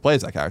 You don't have to play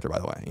as that character, by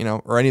the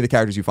way, or any of the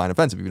characters you find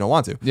offensive if you don't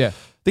want to. Yeah.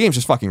 The game's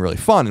just fucking really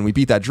fun, and we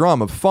beat that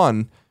drum of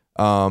fun.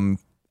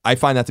 I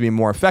find that to be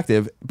more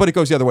effective, but it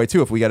goes the other way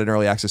too. If we get an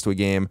early access to a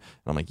game, and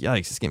I'm like,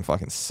 yikes, this game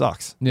fucking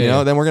sucks.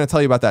 Yeah, then we're going to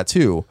tell you about that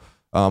too.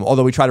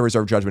 Although we try to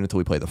reserve judgment until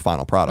we play the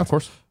final product. Of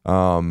course.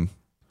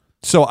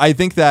 So I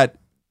think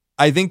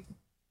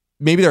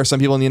maybe there are some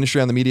people in the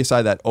industry on the media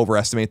side that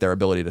overestimate their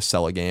ability to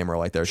sell a game or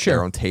like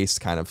their own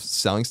taste kind of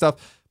selling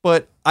stuff.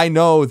 But I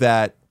know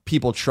that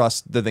people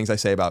trust the things I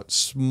say about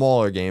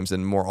smaller games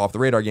and more off the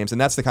radar games,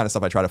 and that's the kind of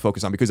stuff I try to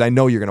focus on because I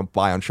know you're going to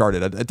buy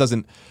Uncharted. It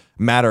doesn't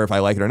matter if I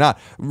like it or not.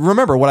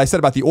 Remember, what I said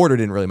about the order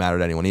didn't really matter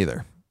to anyone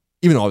either,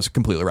 even though I was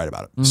completely right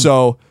about it. Mm-hmm.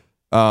 So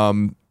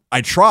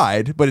I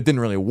tried, but it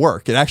didn't really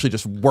work. It actually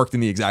just worked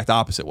in the exact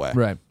opposite way.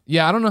 Right.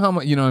 Yeah, I don't know how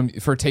much,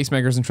 for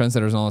tastemakers and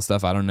trendsetters and all that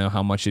stuff, I don't know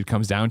how much it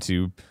comes down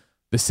to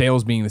the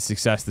sales being the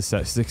success. The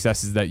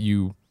success is that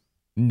you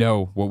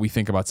know what we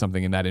think about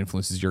something and that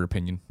influences your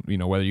opinion,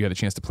 whether you had a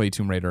chance to play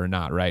Tomb Raider or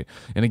not, right?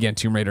 And again,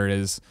 Tomb Raider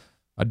is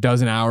a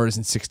dozen hours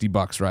and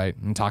 $60, right?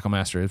 And Taco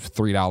Master is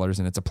 $3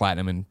 and it's a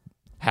platinum in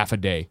half a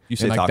day. You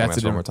say Taco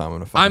Master one more time, I'm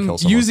going to fucking kill I'm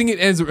someone. using it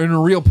as in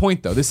a real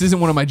point, though. This isn't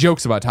one of my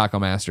jokes about Taco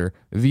Master,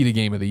 Vita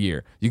Game of the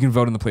Year. You can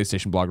vote on the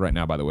PlayStation blog right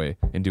now, by the way,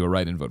 and do a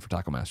write-in vote for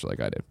Taco Master like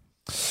I did.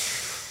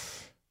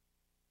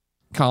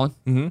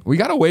 Colin, we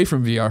got away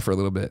from VR for a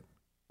little bit.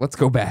 Let's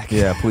go back.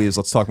 Yeah, please.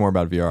 Let's talk more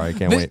about VR. I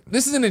can't wait.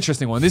 This is an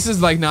interesting one. This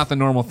is like not the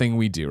normal thing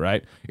we do,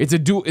 right? I'm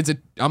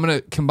going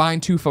to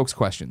combine two folks'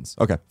 questions.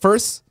 Okay.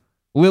 First,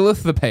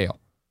 Lilith the Pale.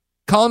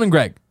 Colin and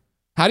Greg,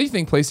 how do you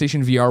think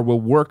PlayStation VR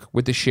will work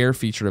with the share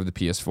feature of the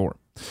PS4?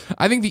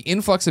 I think the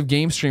influx of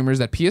game streamers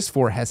that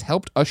PS4 has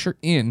helped usher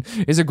in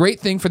is a great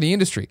thing for the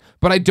industry,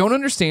 but I don't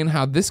understand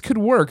how this could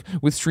work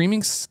with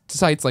streaming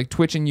sites like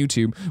Twitch and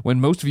YouTube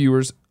when most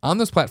viewers on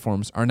those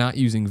platforms are not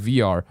using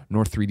VR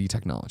nor 3D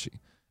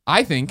technology.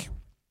 I think,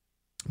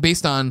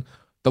 based on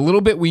the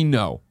little bit we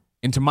know,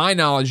 and to my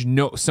knowledge,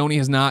 Sony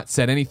has not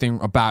said anything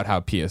about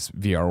how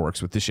PSVR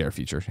works with the share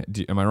feature.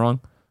 Am I wrong?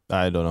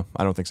 I don't know.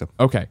 I don't think so.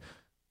 Okay.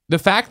 The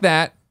fact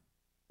that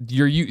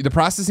the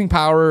processing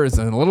power is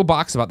in a little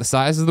box about the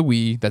size of the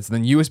Wii that's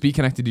then USB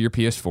connected to your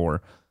PS4.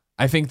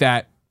 I think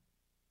that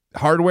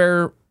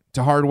hardware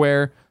to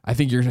hardware, I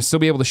think you're going to still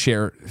be able to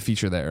share a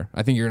feature there.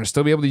 I think you're going to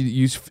still be able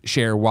to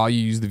share while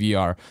you use the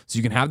VR. So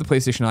you can have the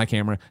PlayStation Eye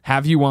camera,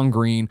 have you on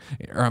green,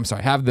 or I'm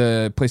sorry, have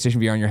the PlayStation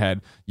VR on your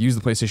head, use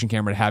the PlayStation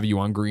camera to have you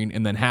on green,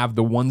 and then have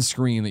the one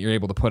screen that you're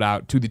able to put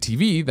out to the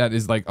TV that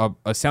is like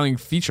a selling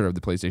feature of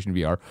the PlayStation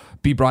VR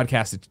be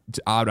broadcasted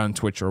out on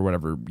Twitch or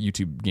whatever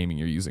YouTube gaming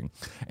you're using.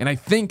 And I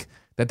think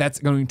that that's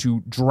going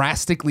to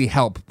drastically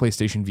help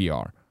PlayStation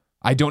VR.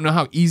 I don't know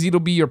how easy it'll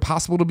be or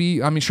possible to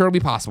be. I mean, sure, it'll be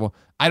possible.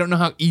 I don't know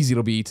how easy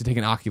it'll be to take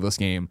an Oculus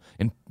game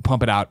and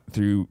pump it out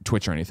through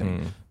Twitch or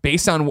anything.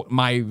 Based on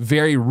my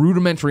very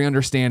rudimentary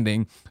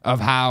understanding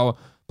of how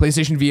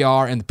PlayStation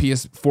VR and the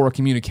PS4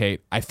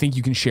 communicate, I think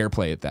you can share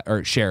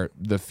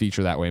the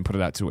feature that way and put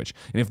it out to Twitch.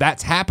 And if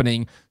that's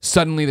happening,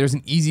 suddenly there's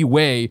an easy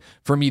way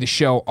for me to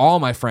show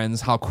all my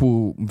friends how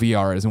cool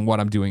VR is and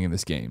what I'm doing in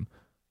this game.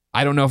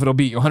 I don't know if it'll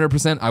be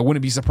 100%. I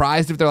wouldn't be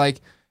surprised if they're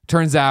like,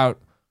 turns out,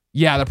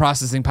 yeah, the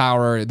processing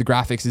power, the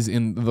graphics is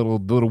in the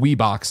little Wii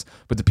box,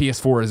 but the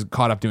PS4 is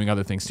caught up doing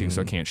other things too,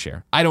 so it can't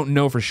share. I don't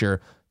know for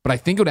sure, but I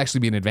think it would actually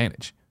be an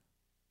advantage.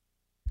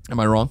 Am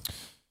I wrong?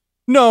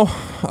 No.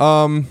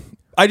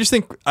 I just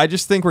think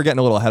we're getting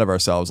a little ahead of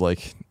ourselves,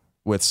 like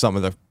with some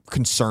of the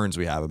concerns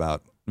we have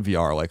about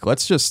VR. Like,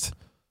 this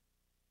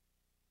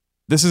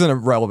isn't a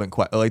relevant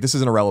this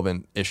isn't a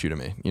relevant issue to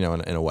me, in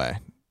a way.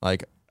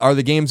 Like, are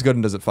the games good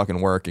and does it fucking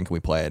work and can we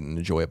play it and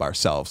enjoy it by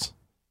ourselves?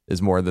 Is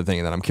more the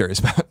thing that I'm curious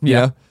about.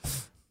 Yeah.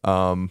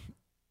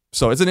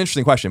 So it's an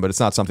interesting question, but it's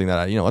not something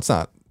that we're getting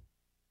a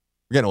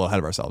little ahead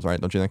of ourselves,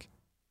 right? Don't you think?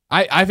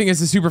 I think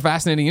it's a super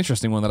fascinating,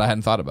 interesting one that I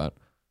hadn't thought about.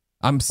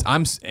 I'm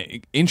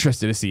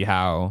interested to see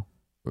how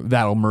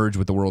that'll merge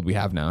with the world we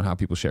have now and how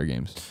people share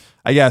games.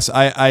 I guess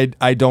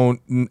I don't.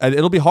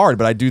 It'll be hard,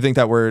 but I do think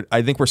that we're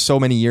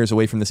so many years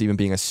away from this even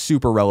being a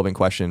super relevant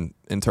question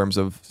in terms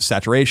of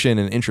saturation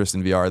and interest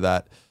in VR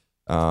that.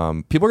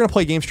 People are going to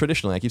play games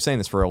traditionally. I keep saying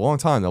this for a long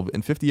time.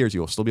 In 50 years,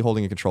 you'll still be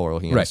holding a controller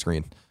looking at a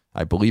screen.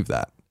 I believe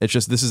that. It's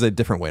just this is a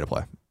different way to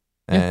play.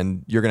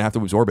 And you're going to have to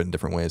absorb it in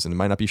different ways, and it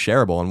might not be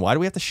shareable. And why do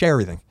we have to share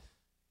everything?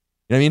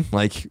 You know what I mean?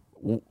 Like,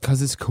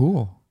 because it's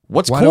cool.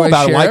 What's cool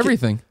about it?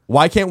 Everything?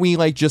 Why can't we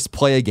just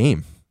play a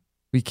game?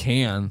 We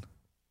can.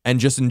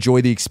 And just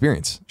enjoy the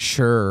experience.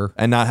 Sure.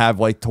 And not have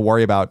to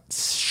worry about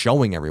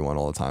showing everyone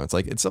all the time. It's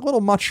it's a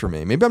little much for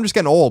me. Maybe I'm just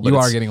getting old. But you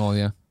are getting old,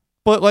 yeah.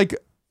 But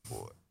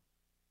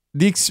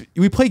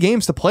we play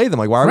games to play them.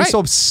 Like, why are we so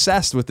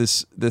obsessed with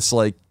this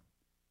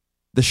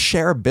the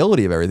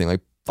shareability of everything? Like,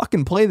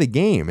 fucking play the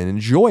game and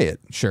enjoy it.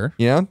 Sure.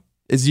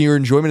 Is your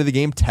enjoyment of the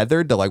game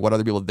tethered to what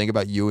other people think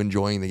about you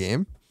enjoying the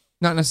game?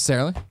 Not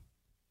necessarily.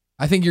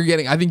 I think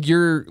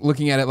you're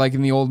looking at it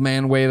in the old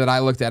man way that I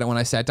looked at it when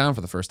I sat down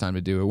for the first time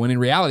to do it. When in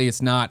reality,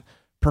 it's not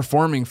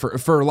performing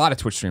for a lot of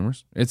Twitch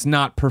streamers. It's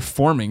not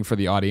performing for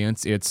the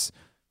audience. It's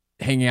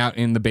hanging out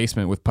in the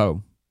basement with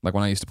Poe. Like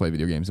when I used to play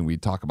video games and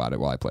we'd talk about it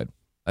while I played.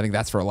 I think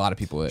that's for a lot of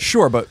people.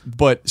 Sure, but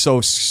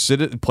so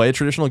play a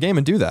traditional game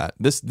and do that.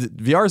 The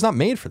VR is not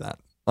made for that.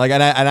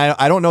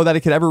 I don't know that it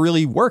could ever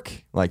really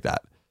work like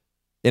that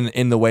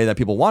in the way that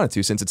people want it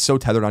to, since it's so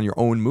tethered on your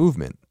own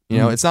movement.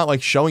 It's not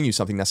like showing you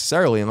something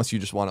necessarily, unless you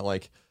just want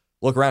to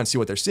look around and see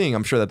what they're seeing.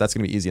 I'm sure that's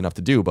going to be easy enough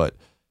to do. But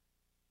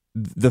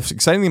the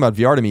exciting thing about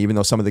VR to me, even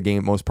though some of the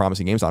most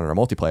promising games on it are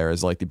multiplayer,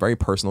 is the very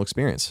personal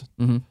experience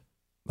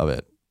of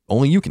it.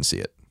 Only you can see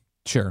it.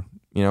 Sure.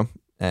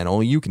 And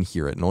only you can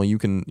hear it, and only you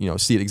can,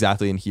 see it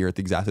exactly and hear it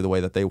exactly the way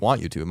that they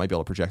want you to. It might be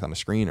able to project on a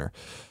screen or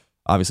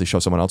obviously show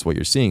someone else what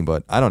you're seeing,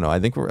 but I don't know. I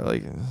think we're I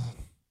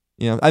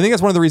think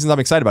that's one of the reasons I'm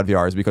excited about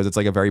VR is because it's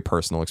a very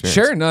personal experience.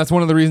 Sure, no, that's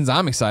one of the reasons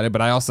I'm excited, but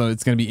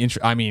it's going to be it's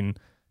going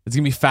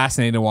to be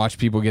fascinating to watch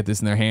people get this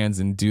in their hands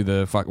and do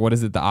the what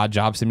is it, the Odd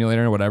Job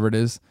Simulator or whatever it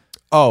is.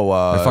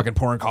 Oh, they're fucking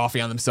pouring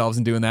coffee on themselves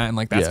and doing that, and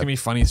that's going to be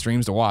funny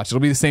streams to watch. It'll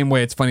be the same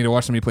way it's funny to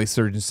watch somebody play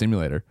Surgeon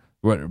Simulator,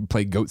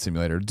 play Goat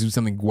Simulator, do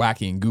something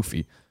wacky and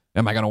goofy.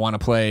 Am I going to want to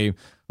play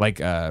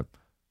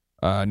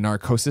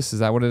Narcosis? Is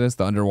that what it is?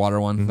 The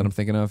underwater one that I'm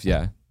thinking of?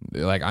 Yeah.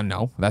 I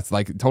know. That's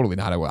totally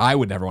not. I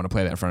would never want to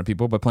play that in front of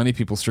people, but plenty of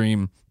people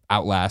stream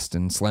Outlast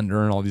and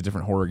Slender and all these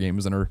different horror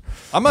games.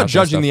 I'm not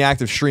judging the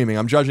act of streaming.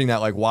 I'm judging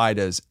that, why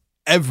does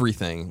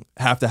everything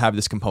have to have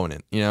this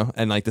component,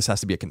 And this has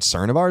to be a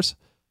concern of ours?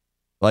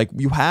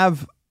 You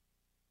have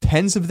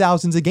tens of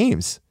thousands of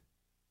games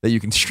that you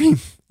can stream,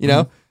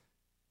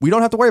 We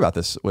don't have to worry about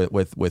this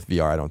with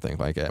VR, I don't think.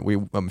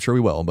 I'm sure we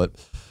will, but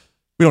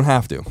we don't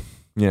have to.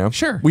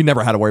 Sure. We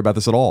never had to worry about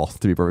this at all,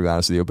 to be perfectly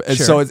honest with you. But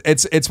sure. So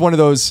it's one of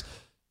those.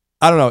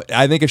 I don't know.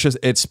 I think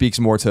it speaks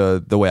more to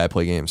the way I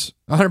play games.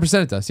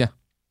 100% it does, yeah.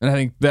 And I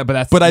think that, but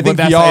I think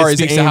VR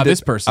is aimed at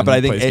this person. But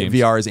I think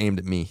VR is aimed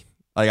at me.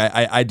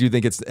 I do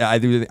think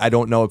I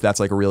don't know if that's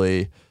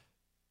really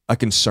a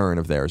concern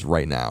of theirs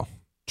right now.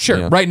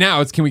 Sure. Right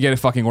now, it's can we get it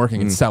fucking working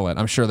and sell it?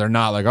 I'm sure they're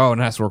not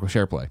and it has to work with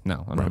SharePlay.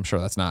 No, I'm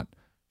sure that's not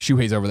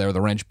Shuhei's over there with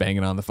a wrench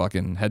banging on the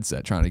fucking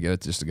headset trying to get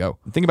it just to go.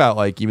 Think about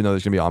like, even though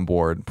there's going to be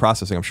onboard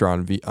processing, I'm sure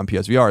on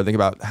PSVR, think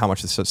about how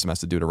much the system has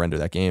to do to render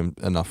that game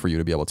enough for you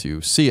to be able to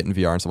see it in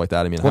VR and stuff like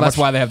that. I mean, well, that's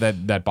why they have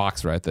that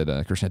box, right,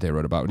 that Crescente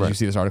wrote about. Did Right. you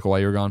see this article while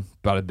you were gone?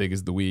 About as big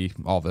as the Wii,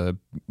 all the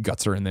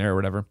guts are in there or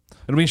whatever.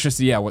 It'll be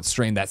interesting to see, what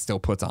strain that still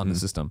puts on the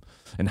system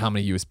and how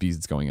many USBs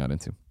it's going out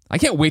into. I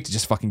can't wait to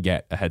just fucking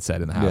get a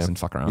headset in the house and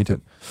fuck around with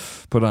it.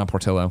 Put it on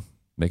Portillo,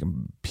 make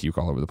him puke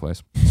all over the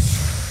place.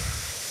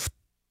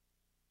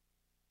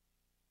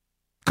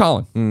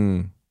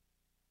 Colin.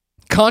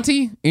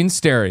 Conti in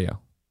stereo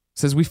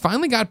says, we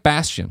finally got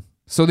Bastion.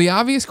 So the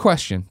obvious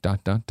question, ...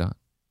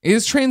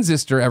 is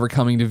Transistor ever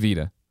coming to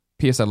Vita?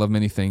 P.S. I love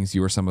many things.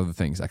 You are some of the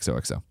things.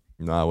 XOXO.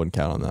 No, I wouldn't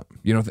count on that.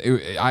 You know,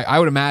 I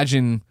would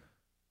imagine...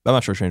 I'm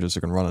not sure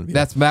Transistor can run on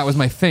Vita. That was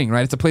my thing,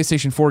 right? It's a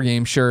PlayStation 4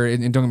 game, sure.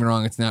 And don't get me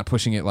wrong, it's not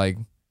pushing it like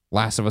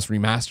Last of Us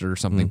Remastered or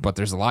something, but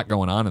there's a lot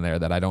going on in there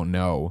that I don't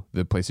know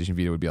the PlayStation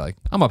Vita would be like,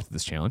 I'm up to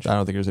this challenge. I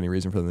don't think there's any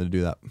reason for them to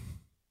do that.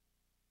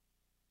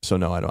 So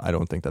no, I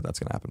don't think that's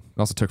going to happen. It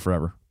also took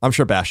forever. I'm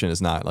sure Bastion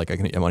is not like a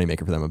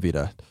moneymaker for them on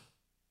Vita.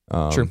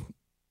 True.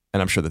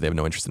 And I'm sure that they have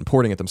no interest in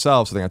porting it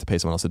themselves, so they're going to have to pay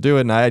someone else to do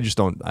it. And I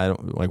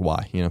don't like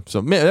why, you know. So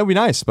that would be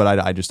nice, but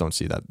I just don't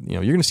see that. You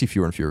know, you're going to see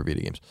fewer and fewer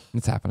Vita games.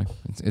 It's happening.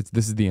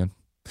 This is the end.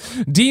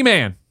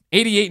 D-Man,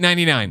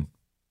 88.99.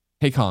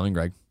 Hey, Colin and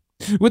Greg.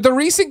 With the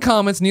recent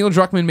comments Neil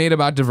Druckmann made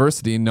about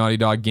diversity in Naughty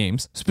Dog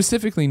games,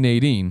 specifically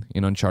Nadine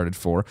in Uncharted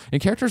 4,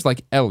 and characters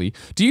like Ellie,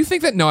 do you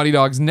think that Naughty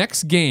Dog's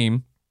next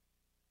game,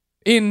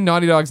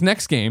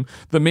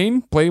 the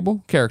main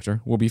playable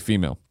character will be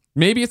female?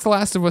 Maybe it's The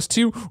Last of Us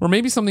 2, or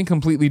maybe something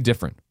completely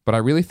different, but I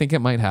really think it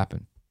might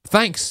happen.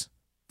 Thanks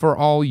for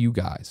all you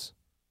guys.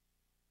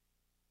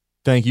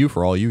 Thank you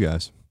for all you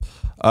guys.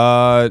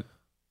 I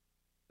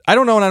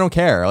don't know and I don't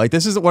care. Like,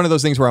 this is one of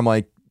those things where I'm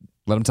like,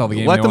 let them tell the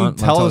game. Let them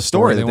tell the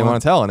story that they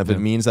want to tell. And if Yeah. it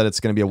means that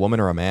it's going to be a woman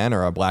or a man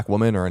or a black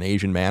woman or an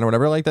Asian man or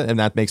whatever like that, and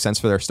that makes sense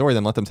for their story,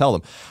 then let them tell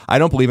them. I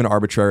don't believe in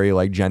arbitrary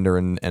like gender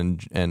and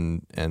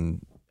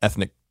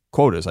ethnic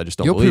quotas. I just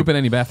don't You'll believe. poop in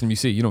any bathroom you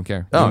see. You don't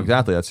care. Oh,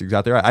 exactly. That's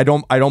exactly right. I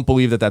don't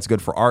believe that that's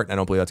good for art. I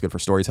don't believe that's good for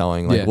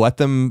storytelling. Like, let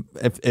them.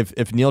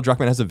 If Neil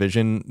Druckmann has a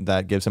vision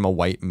that gives him a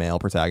white male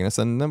protagonist,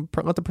 then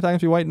let the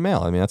protagonist be white and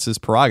male. I mean, that's his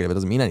prerogative. It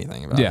doesn't mean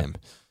anything about him.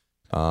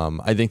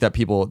 I think that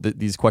people,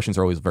 these questions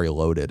are always very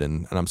loaded,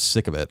 and I'm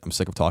sick of it. I'm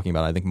sick of talking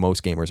about it. I think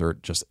most gamers are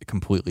just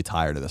completely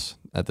tired of this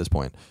at this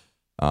point.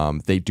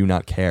 They do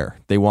not care.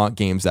 They want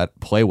games that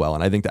play well,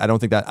 and I don't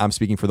think that I'm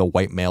speaking for the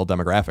white male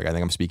demographic. I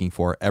think I'm speaking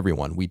for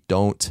everyone. We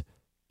don't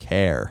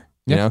care.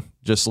 You know,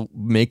 just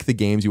make the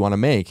games you want to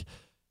make,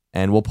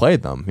 and we'll play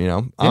them. You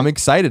know, I'm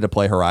excited to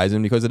play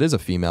Horizon because it is a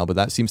female, but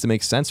that seems to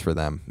make sense for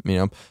them. You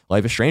know,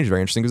 Life is Strange is very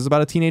interesting because it's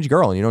about a teenage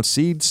girl, and you don't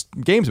see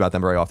games about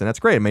them very often. That's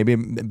great,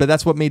 but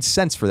that's what made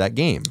sense for that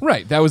game.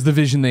 Right, that was the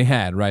vision they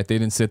had. Right, they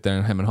didn't sit there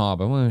and hem and haw,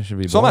 but well, it should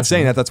be. So I'm not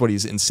saying that that's what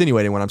he's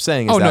insinuating. What I'm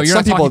saying is that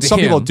you're some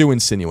people do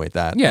insinuate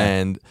that. Yeah.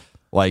 And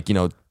like, you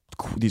know,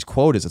 these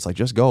quotas, it's like,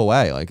 just go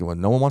away. Like,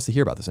 no one wants to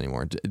hear about this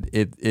anymore.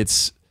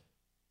 It's,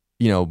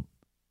 you know,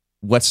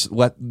 let's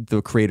let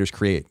the creators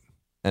create.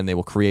 And they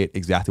will create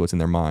exactly what's in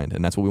their mind,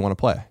 and that's what we want to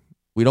play.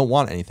 We don't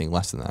want anything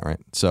less than that,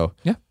 right? So,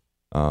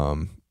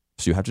 so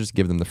you have to just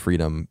give them the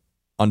freedom,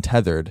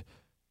 untethered,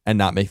 and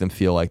not make them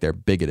feel like they're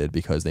bigoted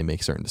because they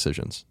make certain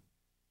decisions.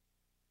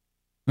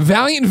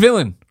 Valiant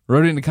Villain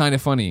wrote into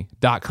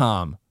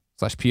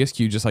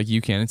kindoffunny.com/PSQ just like you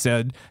can and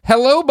said,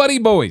 "Hello, buddy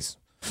boys.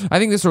 I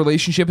think this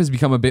relationship has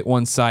become a bit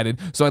one-sided,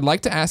 so I'd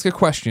like to ask a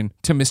question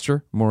to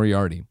Mr.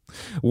 Moriarty.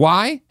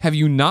 Why have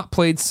you not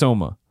played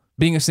Soma?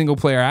 Being a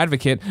single-player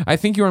advocate, I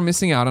think you are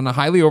missing out on a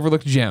highly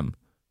overlooked gem.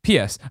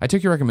 P.S. I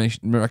took your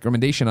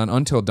recommendation on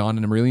Until Dawn,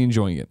 and I'm really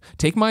enjoying it.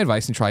 Take my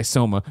advice and try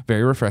Soma.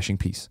 Very refreshing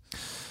piece."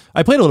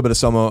 I played a little bit of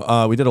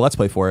Soma. We did a Let's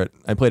Play for it.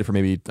 I played it for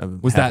maybe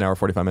half an hour,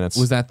 45 minutes.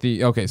 Was that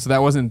okay, so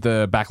that wasn't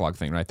the backlog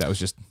thing, right? That was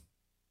just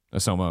a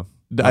Soma.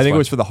 I think it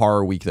was for the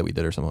horror week that we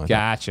did or something like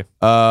that.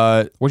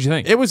 Gotcha. What'd you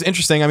think? It was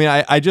interesting. I mean,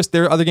 I just,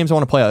 there are other games I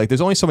want to play. Like, there's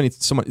only so many,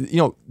 you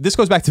know, this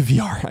goes back to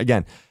VR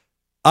again.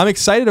 I'm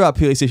excited about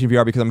PlayStation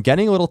VR because I'm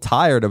getting a little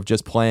tired of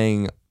just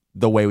playing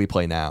the way we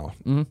play now.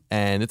 Mm-hmm.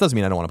 And it doesn't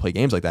mean I don't want to play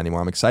games like that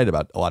anymore. I'm excited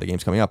about a lot of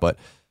games coming up, but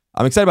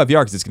I'm excited about VR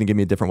because it's going to give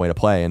me a different way to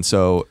play. And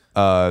so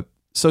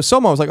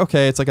Soma, I was like,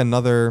 okay, it's like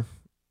another,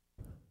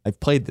 I've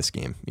played this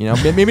game, you know,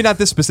 maybe not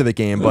this specific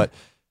game, but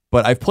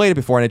I've played it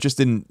before and it just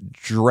didn't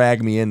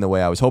drag me in the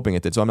way I was hoping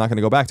it did. So I'm not going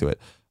to go back to it.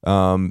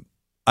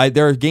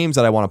 There are games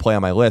that I want to play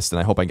on my list, and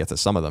I hope I get to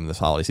some of them this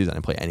holiday season. I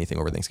didn't play anything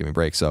over Thanksgiving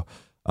break. So,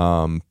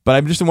 but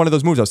I'm just in one of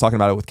those moods. I was talking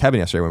about it with Kevin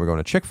yesterday when we were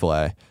going to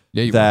Chick-fil-A.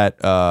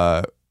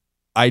 Yeah,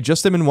 I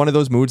just am in one of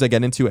those moods I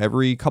get into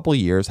every couple of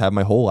years, have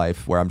my whole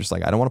life, where I'm just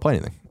like, I don't want to play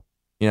anything,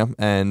 you know,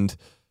 and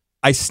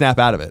I snap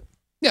out of it.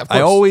 Yeah, of course.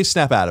 I always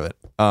snap out of it.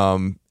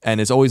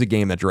 And it's always a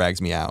game that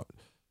drags me out.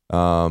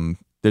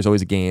 There's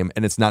always a game,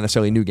 and it's not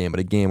necessarily a new game, but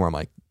a game where I'm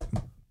like,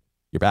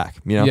 you're back,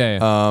 you know?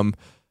 Yeah.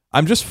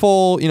 I'm just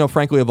full, you know,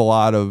 frankly,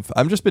 of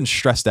I've just been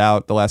stressed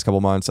out the last couple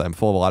of months. I'm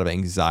full of a lot of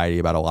anxiety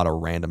about a lot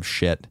of random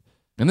shit.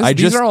 And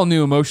these are all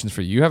new emotions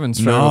for you. You haven't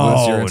struggled with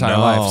this your entire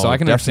life, so I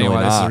can understand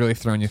why this is really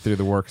throwing you through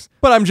the works.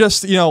 But I'm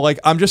just,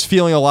 I'm just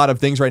feeling a lot of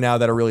things right now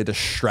that are really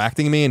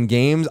distracting me in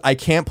games. I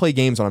can't play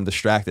games when I'm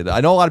distracted.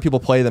 I know a lot of people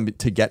play them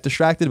to get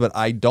distracted, but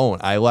I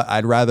don't.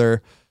 I'd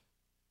rather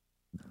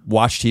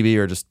watch TV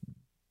or just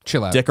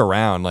chill out, dick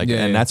around,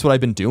 that's what I've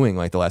been doing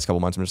like the last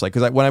couple months. I'm just like,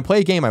 because when I play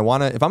a game, if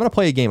I'm gonna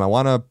play a game, I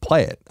want to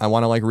play it. I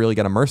want to like really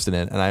get immersed in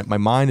it, and my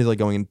mind is like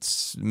going in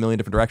a million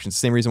different directions.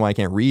 Same reason why I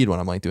can't read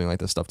when I'm like doing like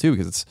this stuff too,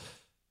 because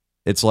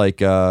it's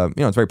like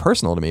it's very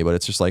personal to me. But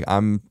it's just like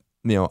I'm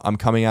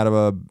coming out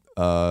of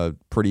a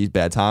pretty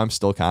bad time,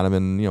 still kind of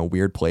in a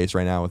weird place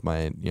right now with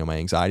my my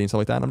anxiety and stuff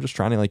like that. And I'm just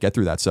trying to like get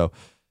through that. So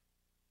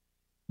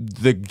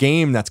the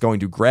game that's going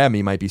to grab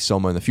me might be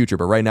Soma in the future,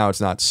 but right now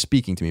it's not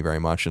speaking to me very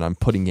much, and I'm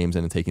putting games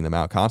in and taking them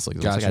out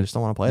constantly. Gotcha. Like, I just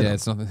don't want to play them. Yeah,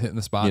 it's nothing hitting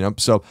the spot.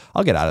 So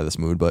I'll get out of this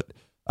mood, but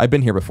I've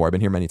been here before. I've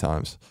been here many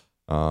times.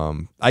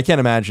 I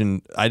can't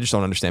imagine. I just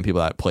don't understand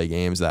people that play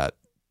games that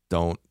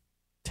don't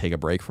take a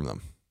break from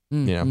them.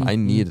 I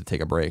need to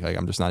take a break. Like,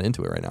 I'm just not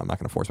into it right now. I'm not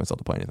going to force myself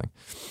to play anything.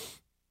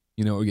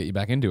 You know what would get you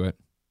back into it?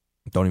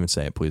 Don't even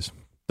say it, please.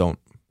 Don't.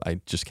 I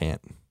just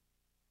can't.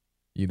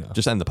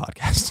 Just end the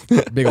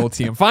podcast. Big old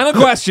team. Final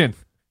question.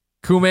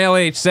 Kumail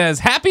H says,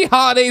 Happy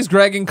holidays,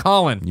 Greg and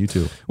Colin. You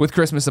too. With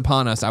Christmas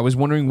upon us, I was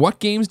wondering, what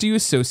games do you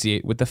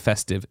associate with the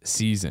festive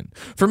season?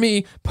 For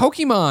me,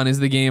 Pokemon is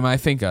the game I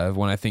think of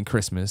when I think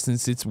Christmas,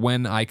 since it's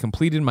when I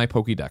completed my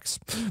Pokédex.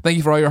 Thank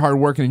you for all your hard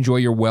work and enjoy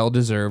your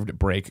well-deserved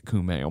break,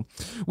 Kumail.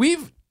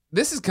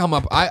 This has come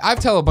up.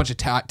 I've tell a bunch of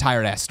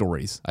tired ass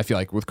stories, I feel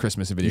like, with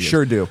Christmas and video games. You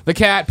sure do. The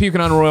cat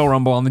puking on Royal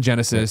Rumble on the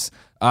Genesis,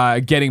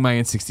 getting my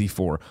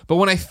N64. But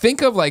when I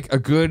think of like a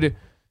good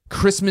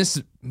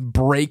Christmas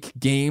break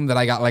game that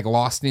I got like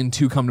lost in,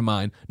 two come to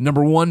mind.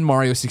 Number one,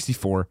 Mario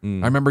 64. I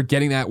remember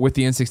getting that with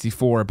the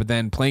N64, but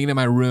then playing it in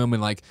my room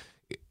and like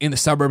in the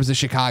suburbs of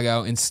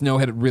Chicago, and snow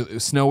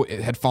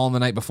had fallen the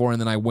night before,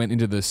 and then I went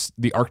into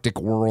the Arctic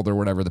world or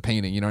whatever, the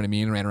painting, you know what I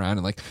mean? Ran around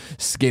and like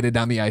skated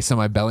down the ice on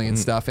my belly and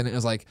stuff, and it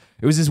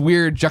was this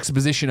weird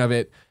juxtaposition of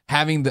it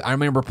having I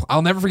remember,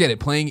 I'll never forget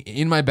it, playing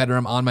in my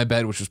bedroom on my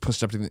bed, which was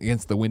pushed up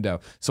against the window,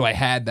 so I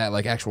had that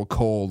like actual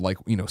cold, like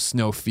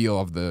snow feel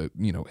of the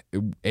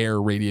air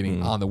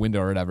radiating on the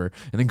window or whatever,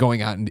 and then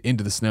going out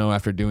into the snow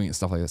after doing it and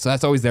stuff like that. So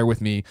that's always there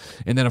with me.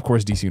 And then of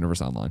course DC Universe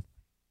Online.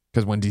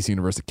 Because when DC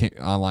Universe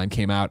Online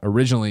came out,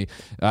 originally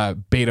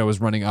beta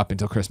was running up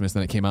until Christmas,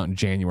 then it came out in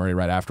January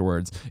right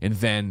afterwards, and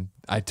then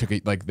I took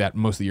it like that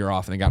most of the year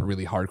off, and then got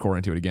really hardcore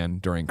into it again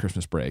during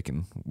Christmas break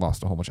and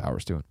lost a whole bunch of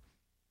hours to it.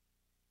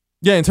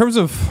 Yeah, in terms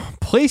of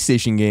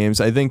PlayStation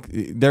games, I think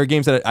there are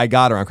games that I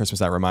got around Christmas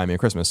that remind me of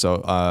Christmas. So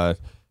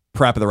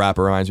Parappa the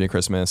Rapper reminds me of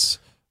Christmas.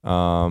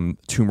 Tomb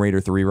Raider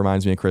 3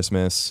 reminds me of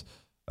Christmas.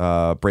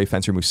 Brave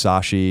Fencer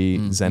Musashi,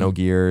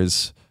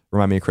 Xenogears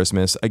remind me of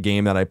Christmas. A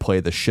game that I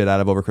played the shit out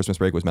of over Christmas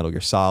break was Metal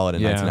Gear Solid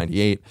in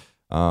 1998.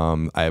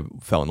 I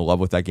fell in love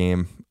with that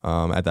game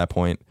at that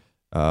point.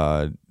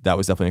 That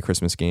was definitely a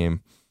Christmas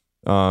game.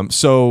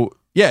 So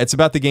yeah, it's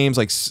about the games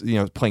like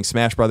playing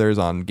Smash Brothers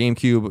on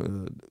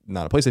GameCube,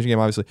 not a PlayStation game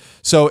obviously.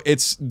 So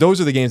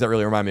those are the games that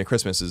really remind me of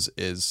Christmas.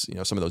 Is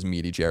some of those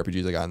meaty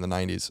JRPGs I got in the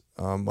 90s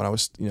when I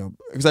was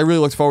because I really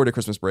looked forward to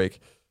Christmas break.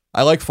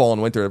 I like fall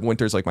and winter.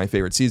 Winter's like my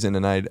favorite season,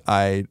 and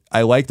I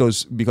like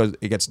those because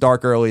it gets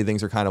dark early.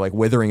 Things are kind of like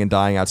withering and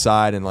dying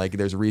outside, and like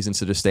there's reasons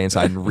to just stay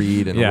inside and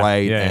read and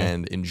write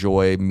and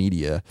enjoy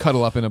media.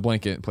 Cuddle up in a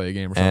blanket and play a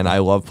game or something. And I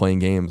love playing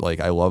games. Like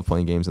I love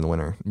playing games in the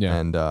winter. Yeah.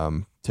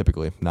 And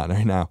typically, not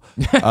right now.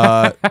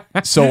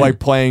 So like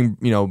playing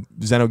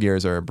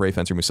Xenogears or Brave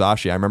Fencer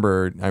Musashi. I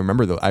remember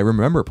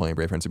playing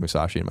Brave Fencer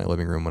Musashi in my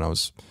living room when I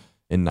was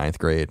in 9th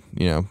grade.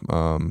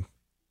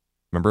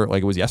 Remember,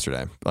 like it was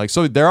yesterday. Like,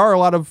 so there are a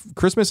lot of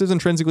Christmas is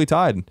intrinsically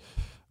tied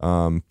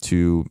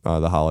to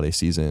the holiday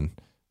season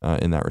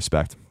in that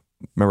respect.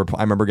 I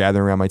remember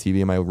gathering around my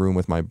TV in my room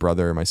with my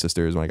brother and my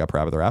sisters when I got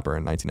Parappa the Rapper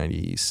in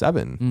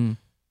 1997.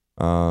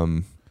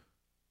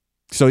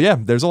 So yeah,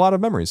 there's a lot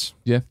of memories.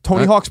 Yeah,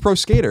 Tony Hawk's Pro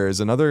Skater is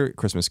another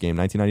Christmas game,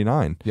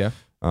 1999. Yeah,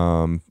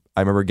 I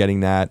remember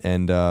getting that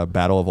and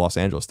Battle of Los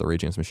Angeles, the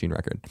Rage Against the Machine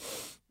record.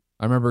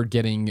 I remember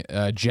getting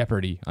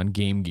Jeopardy on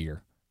Game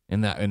Gear.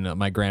 And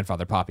my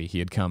grandfather Poppy, he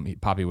had come.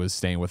 Poppy was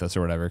staying with us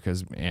or whatever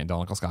because Aunt and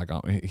Uncle Scott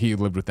he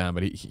lived with them,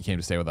 but he came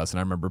to stay with us. And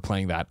I remember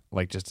playing that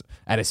like just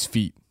at his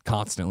feet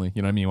constantly.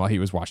 You know what I mean? While he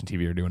was watching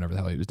TV or doing whatever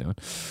the hell he was doing.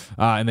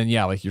 And then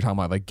like you're talking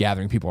about like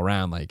gathering people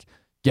around, like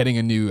getting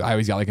I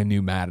always got like a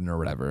new Madden or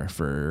whatever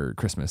for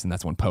Christmas, and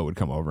that's when Poe would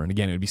come over. And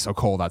again, it would be so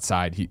cold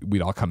outside,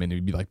 we'd all come in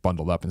and we'd be like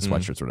bundled up in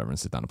sweatshirts or whatever and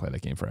sit down and play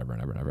that game forever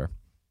and ever and ever.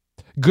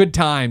 Good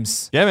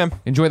times. Yeah, man.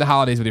 Enjoy the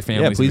holidays with your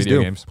families and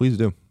video games. Please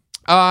do.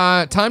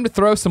 Time to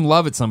throw some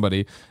love at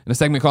somebody in a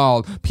segment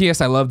called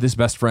P.S. I Love This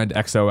Best Friend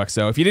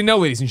XOXO. If you didn't know,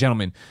 ladies and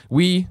gentlemen,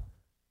 we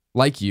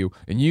like you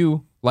and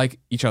you like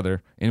each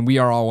other, and we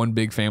are all one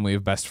big family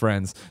of best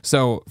friends.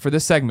 So for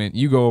this segment,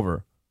 you go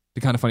over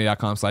to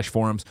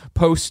kindoffunny.com/forums,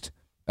 post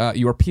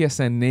your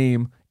PSN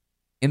name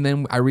and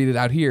then I read it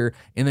out here,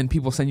 and then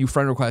people send you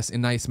friend requests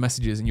and nice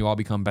messages, and you all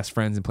become best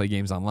friends and play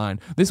games online.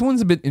 This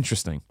one's a bit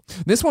interesting.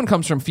 This one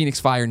comes from Phoenix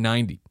Fire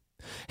 90.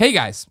 Hey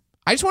guys,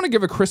 I just want to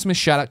give a Christmas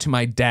shout out to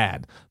my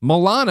dad,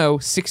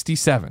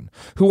 Milano67,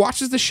 who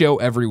watches the show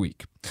every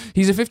week.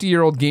 He's a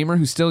 50-year-old gamer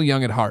who's still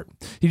young at heart.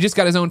 He just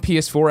got his own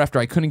PS4 after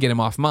I couldn't get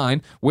him off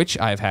mine, which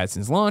I have had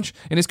since launch,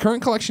 and his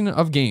current collection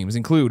of games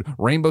include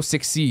Rainbow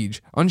Six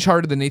Siege,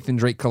 Uncharted the Nathan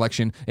Drake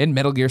Collection, and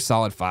Metal Gear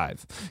Solid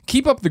 5.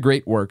 Keep up the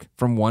great work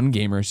from one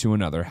gamer to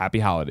another. Happy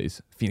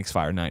holidays, Phoenix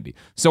Fire 90.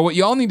 So what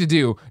y'all need to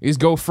do is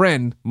go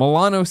friend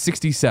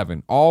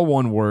Milano67, all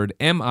one word,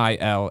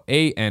 Milano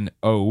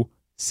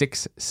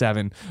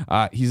 67.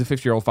 He's a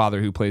 50-year-old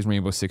father who plays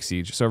Rainbow Six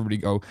Siege. So everybody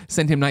go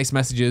send him nice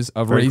messages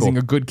of Very raising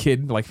cool. a good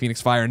kid like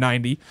Phoenix Fire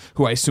 90,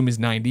 who I assume is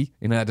 90,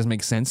 and that doesn't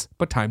make sense,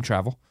 but time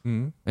travel,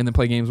 and then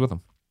play games with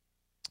him.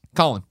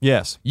 Colin,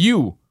 Yes.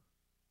 you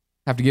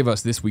have to give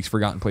us this week's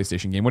forgotten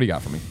PlayStation game. What do you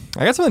got for me?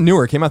 I got something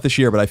newer. It came out this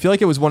year, but I feel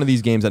like it was one of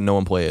these games that no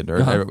one played.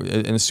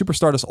 In a Super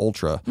Stardust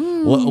Ultra.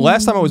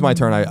 Last time it was my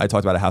turn, I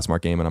talked about a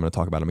Housemarque game, and I'm going to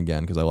talk about them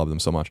again because I love them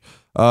so much.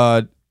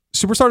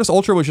 Super Stardust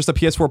Ultra was just a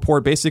PS4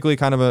 port, basically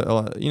kind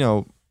of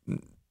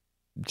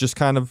just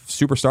kind of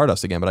Super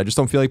Stardust again. But I just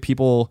don't feel like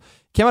people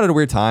came out at a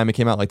weird time. It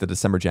came out like the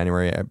December,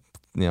 January,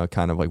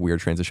 kind of like weird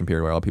transition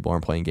period where a lot of people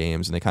aren't playing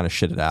games, and they kind of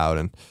shit it out.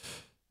 And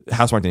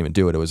Housemarque didn't even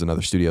do it. It was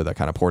another studio that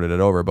kind of ported it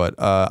over. But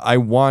I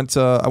want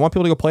people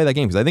to go play that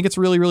game because I think it's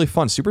really, really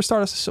fun. Super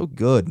Stardust is so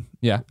good.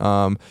 Yeah.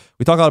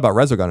 We talk a lot about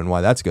Resogun and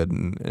why that's good,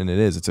 and it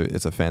is.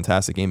 It's a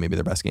fantastic game, maybe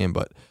their best game.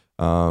 But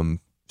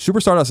Super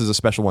Stardust is a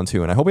special one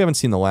too, and I hope we haven't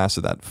seen the last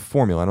of that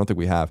formula. I don't think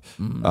we have.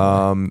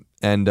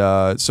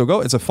 So go.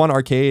 It's a fun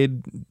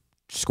arcade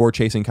score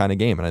chasing kind of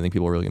game, and I think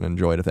people are really going to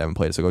enjoy it if they haven't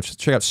played it. So go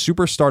check out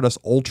Super Stardust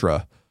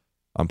Ultra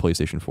on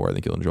PlayStation 4. I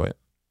think you'll enjoy it.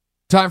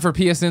 Time for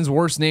PSN's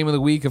worst name of the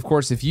week. Of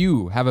course, if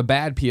you have a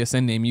bad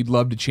PSN name you'd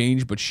love to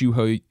change, but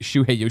Shuhei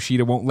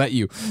Yoshida won't let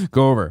you,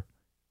 go over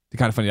to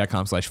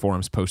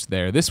kindoffunny.com/forums, post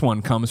there. This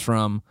one comes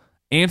from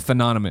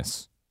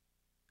Anthonymous.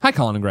 Hi,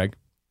 Colin and Greg.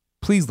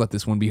 Please let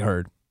this one be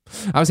heard.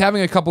 I was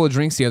having a couple of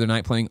drinks the other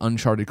night playing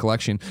Uncharted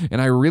Collection,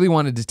 and I really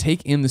wanted to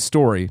take in the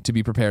story to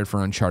be prepared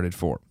for Uncharted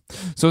 4.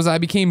 So as I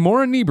became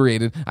more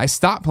inebriated, I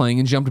stopped playing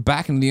and jumped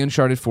back into the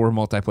Uncharted 4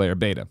 multiplayer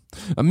beta.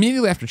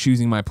 Immediately after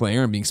choosing my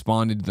player and being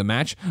spawned into the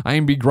match, I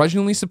am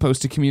begrudgingly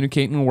supposed to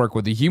communicate and work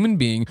with a human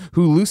being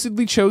who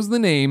lucidly chose the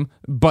name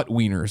Butt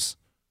Wieners.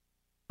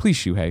 Please,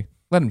 Shuhei,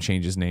 let him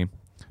change his name.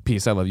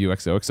 P.S. I love you,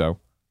 XOXO.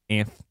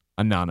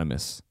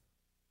 Anonymous.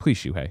 Please,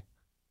 Shuhei,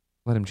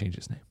 let him change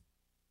his name.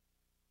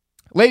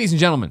 Ladies and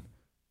gentlemen,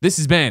 this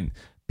has been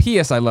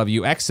P.S. I Love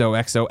You,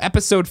 XOXO,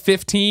 episode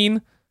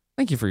 15.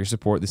 Thank you for your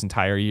support this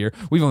entire year.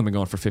 We've only been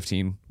going for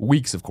 15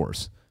 weeks, of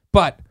course.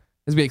 But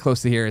as we get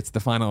close to here, it's the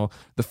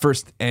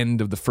first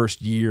end of the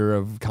first year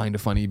of Kind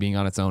of Funny being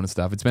on its own and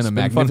stuff. It's been a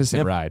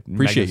magnificent ride.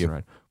 Appreciate you.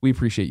 Ride. We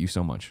appreciate you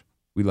so much.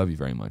 We love you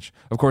very much.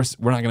 Of course,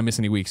 we're not going to miss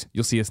any weeks.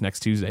 You'll see us next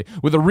Tuesday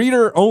with a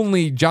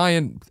reader-only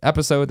giant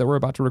episode that we're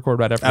about to record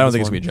right after. I don't think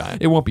it's going to be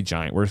giant. It won't be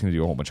giant. We're just going to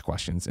do a whole bunch of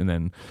questions, and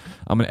then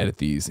I'm going to edit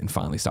these and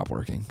finally stop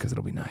working because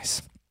it'll be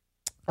nice.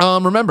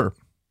 Remember,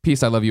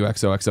 Peace, I Love You,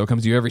 XOXO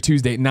comes to you every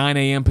Tuesday at 9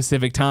 a.m.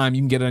 Pacific time.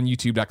 You can get it on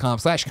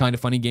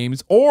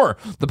youtube.com/kindoffunnygames or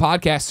the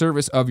podcast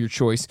service of your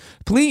choice.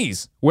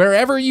 Please,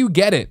 wherever you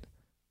get it,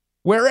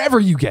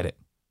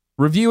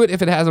 review it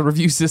if it has a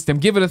review system.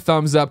 Give it a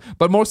thumbs up.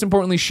 But most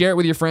importantly, share it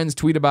with your friends.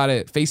 Tweet about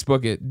it.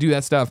 Facebook it. Do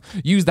that stuff.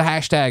 Use the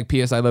hashtag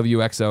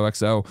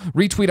PSILoveYouXOXO.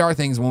 Retweet our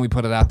things when we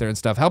put it out there and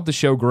stuff. Help the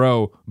show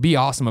grow. Be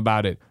awesome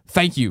about it.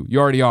 Thank you. You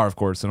already are, of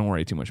course, so don't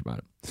worry too much about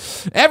it.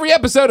 Every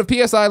episode of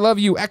PS I Love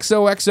You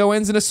XOXO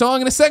ends in a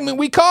song in a segment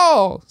we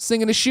call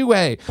Singing a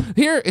Shuhei.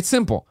 Here, it's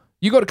simple.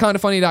 You go to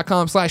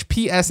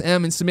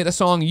kindoffunny.com/PSM and submit a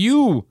song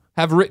you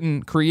have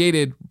written,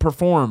 created,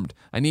 performed.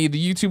 I need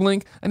the YouTube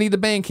link. I need the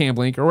Bandcamp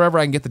link, or wherever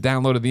I can get the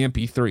download of the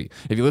MP3.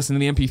 If you listen to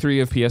the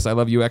MP3 of PS I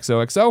Love You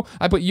XOXO,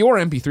 I put your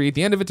MP3 at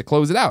the end of it to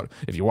close it out.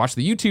 If you watch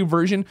the YouTube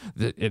version,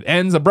 it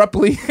ends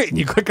abruptly, and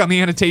you click on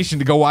the annotation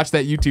to go watch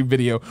that YouTube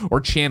video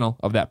or channel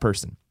of that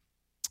person.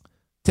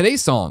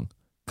 Today's song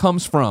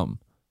comes from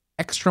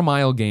Extra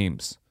Mile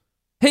Games.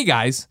 Hey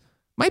guys,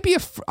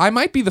 I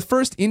might be the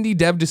first indie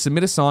dev to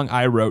submit a song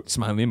I wrote,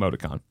 smiley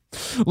emoticon.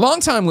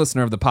 Longtime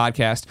listener of the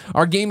podcast,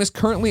 our game is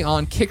currently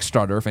on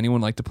Kickstarter if anyone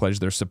would like to pledge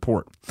their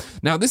support.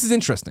 Now, this is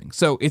interesting.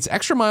 So it's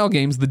Extra Mile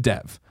Games, the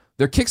dev.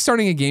 They're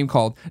kickstarting a game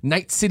called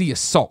Night City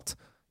Assault.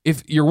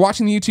 If you're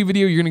watching the YouTube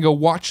video, you're going to go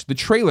watch the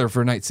trailer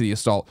for Night City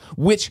Assault,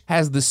 which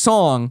has the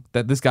song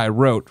that this guy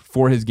wrote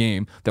for his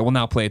game that will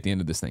now play at the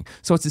end of this thing.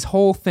 So it's this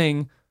whole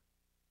thing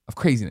of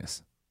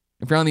craziness.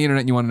 If you're on the internet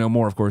and you want to know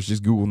more, of course,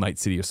 just Google Night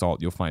City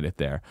Assault. You'll find it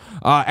there.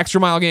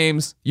 Extra Mile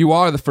Games, you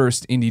are the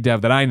first indie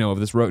dev that I know of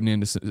that's written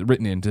in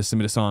to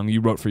submit a song you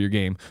wrote for your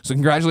game. So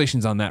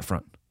congratulations on that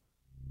front.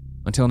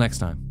 Until next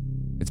time,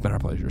 it's been our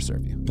pleasure to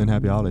serve you. And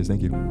happy holidays.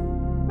 Thank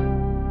you.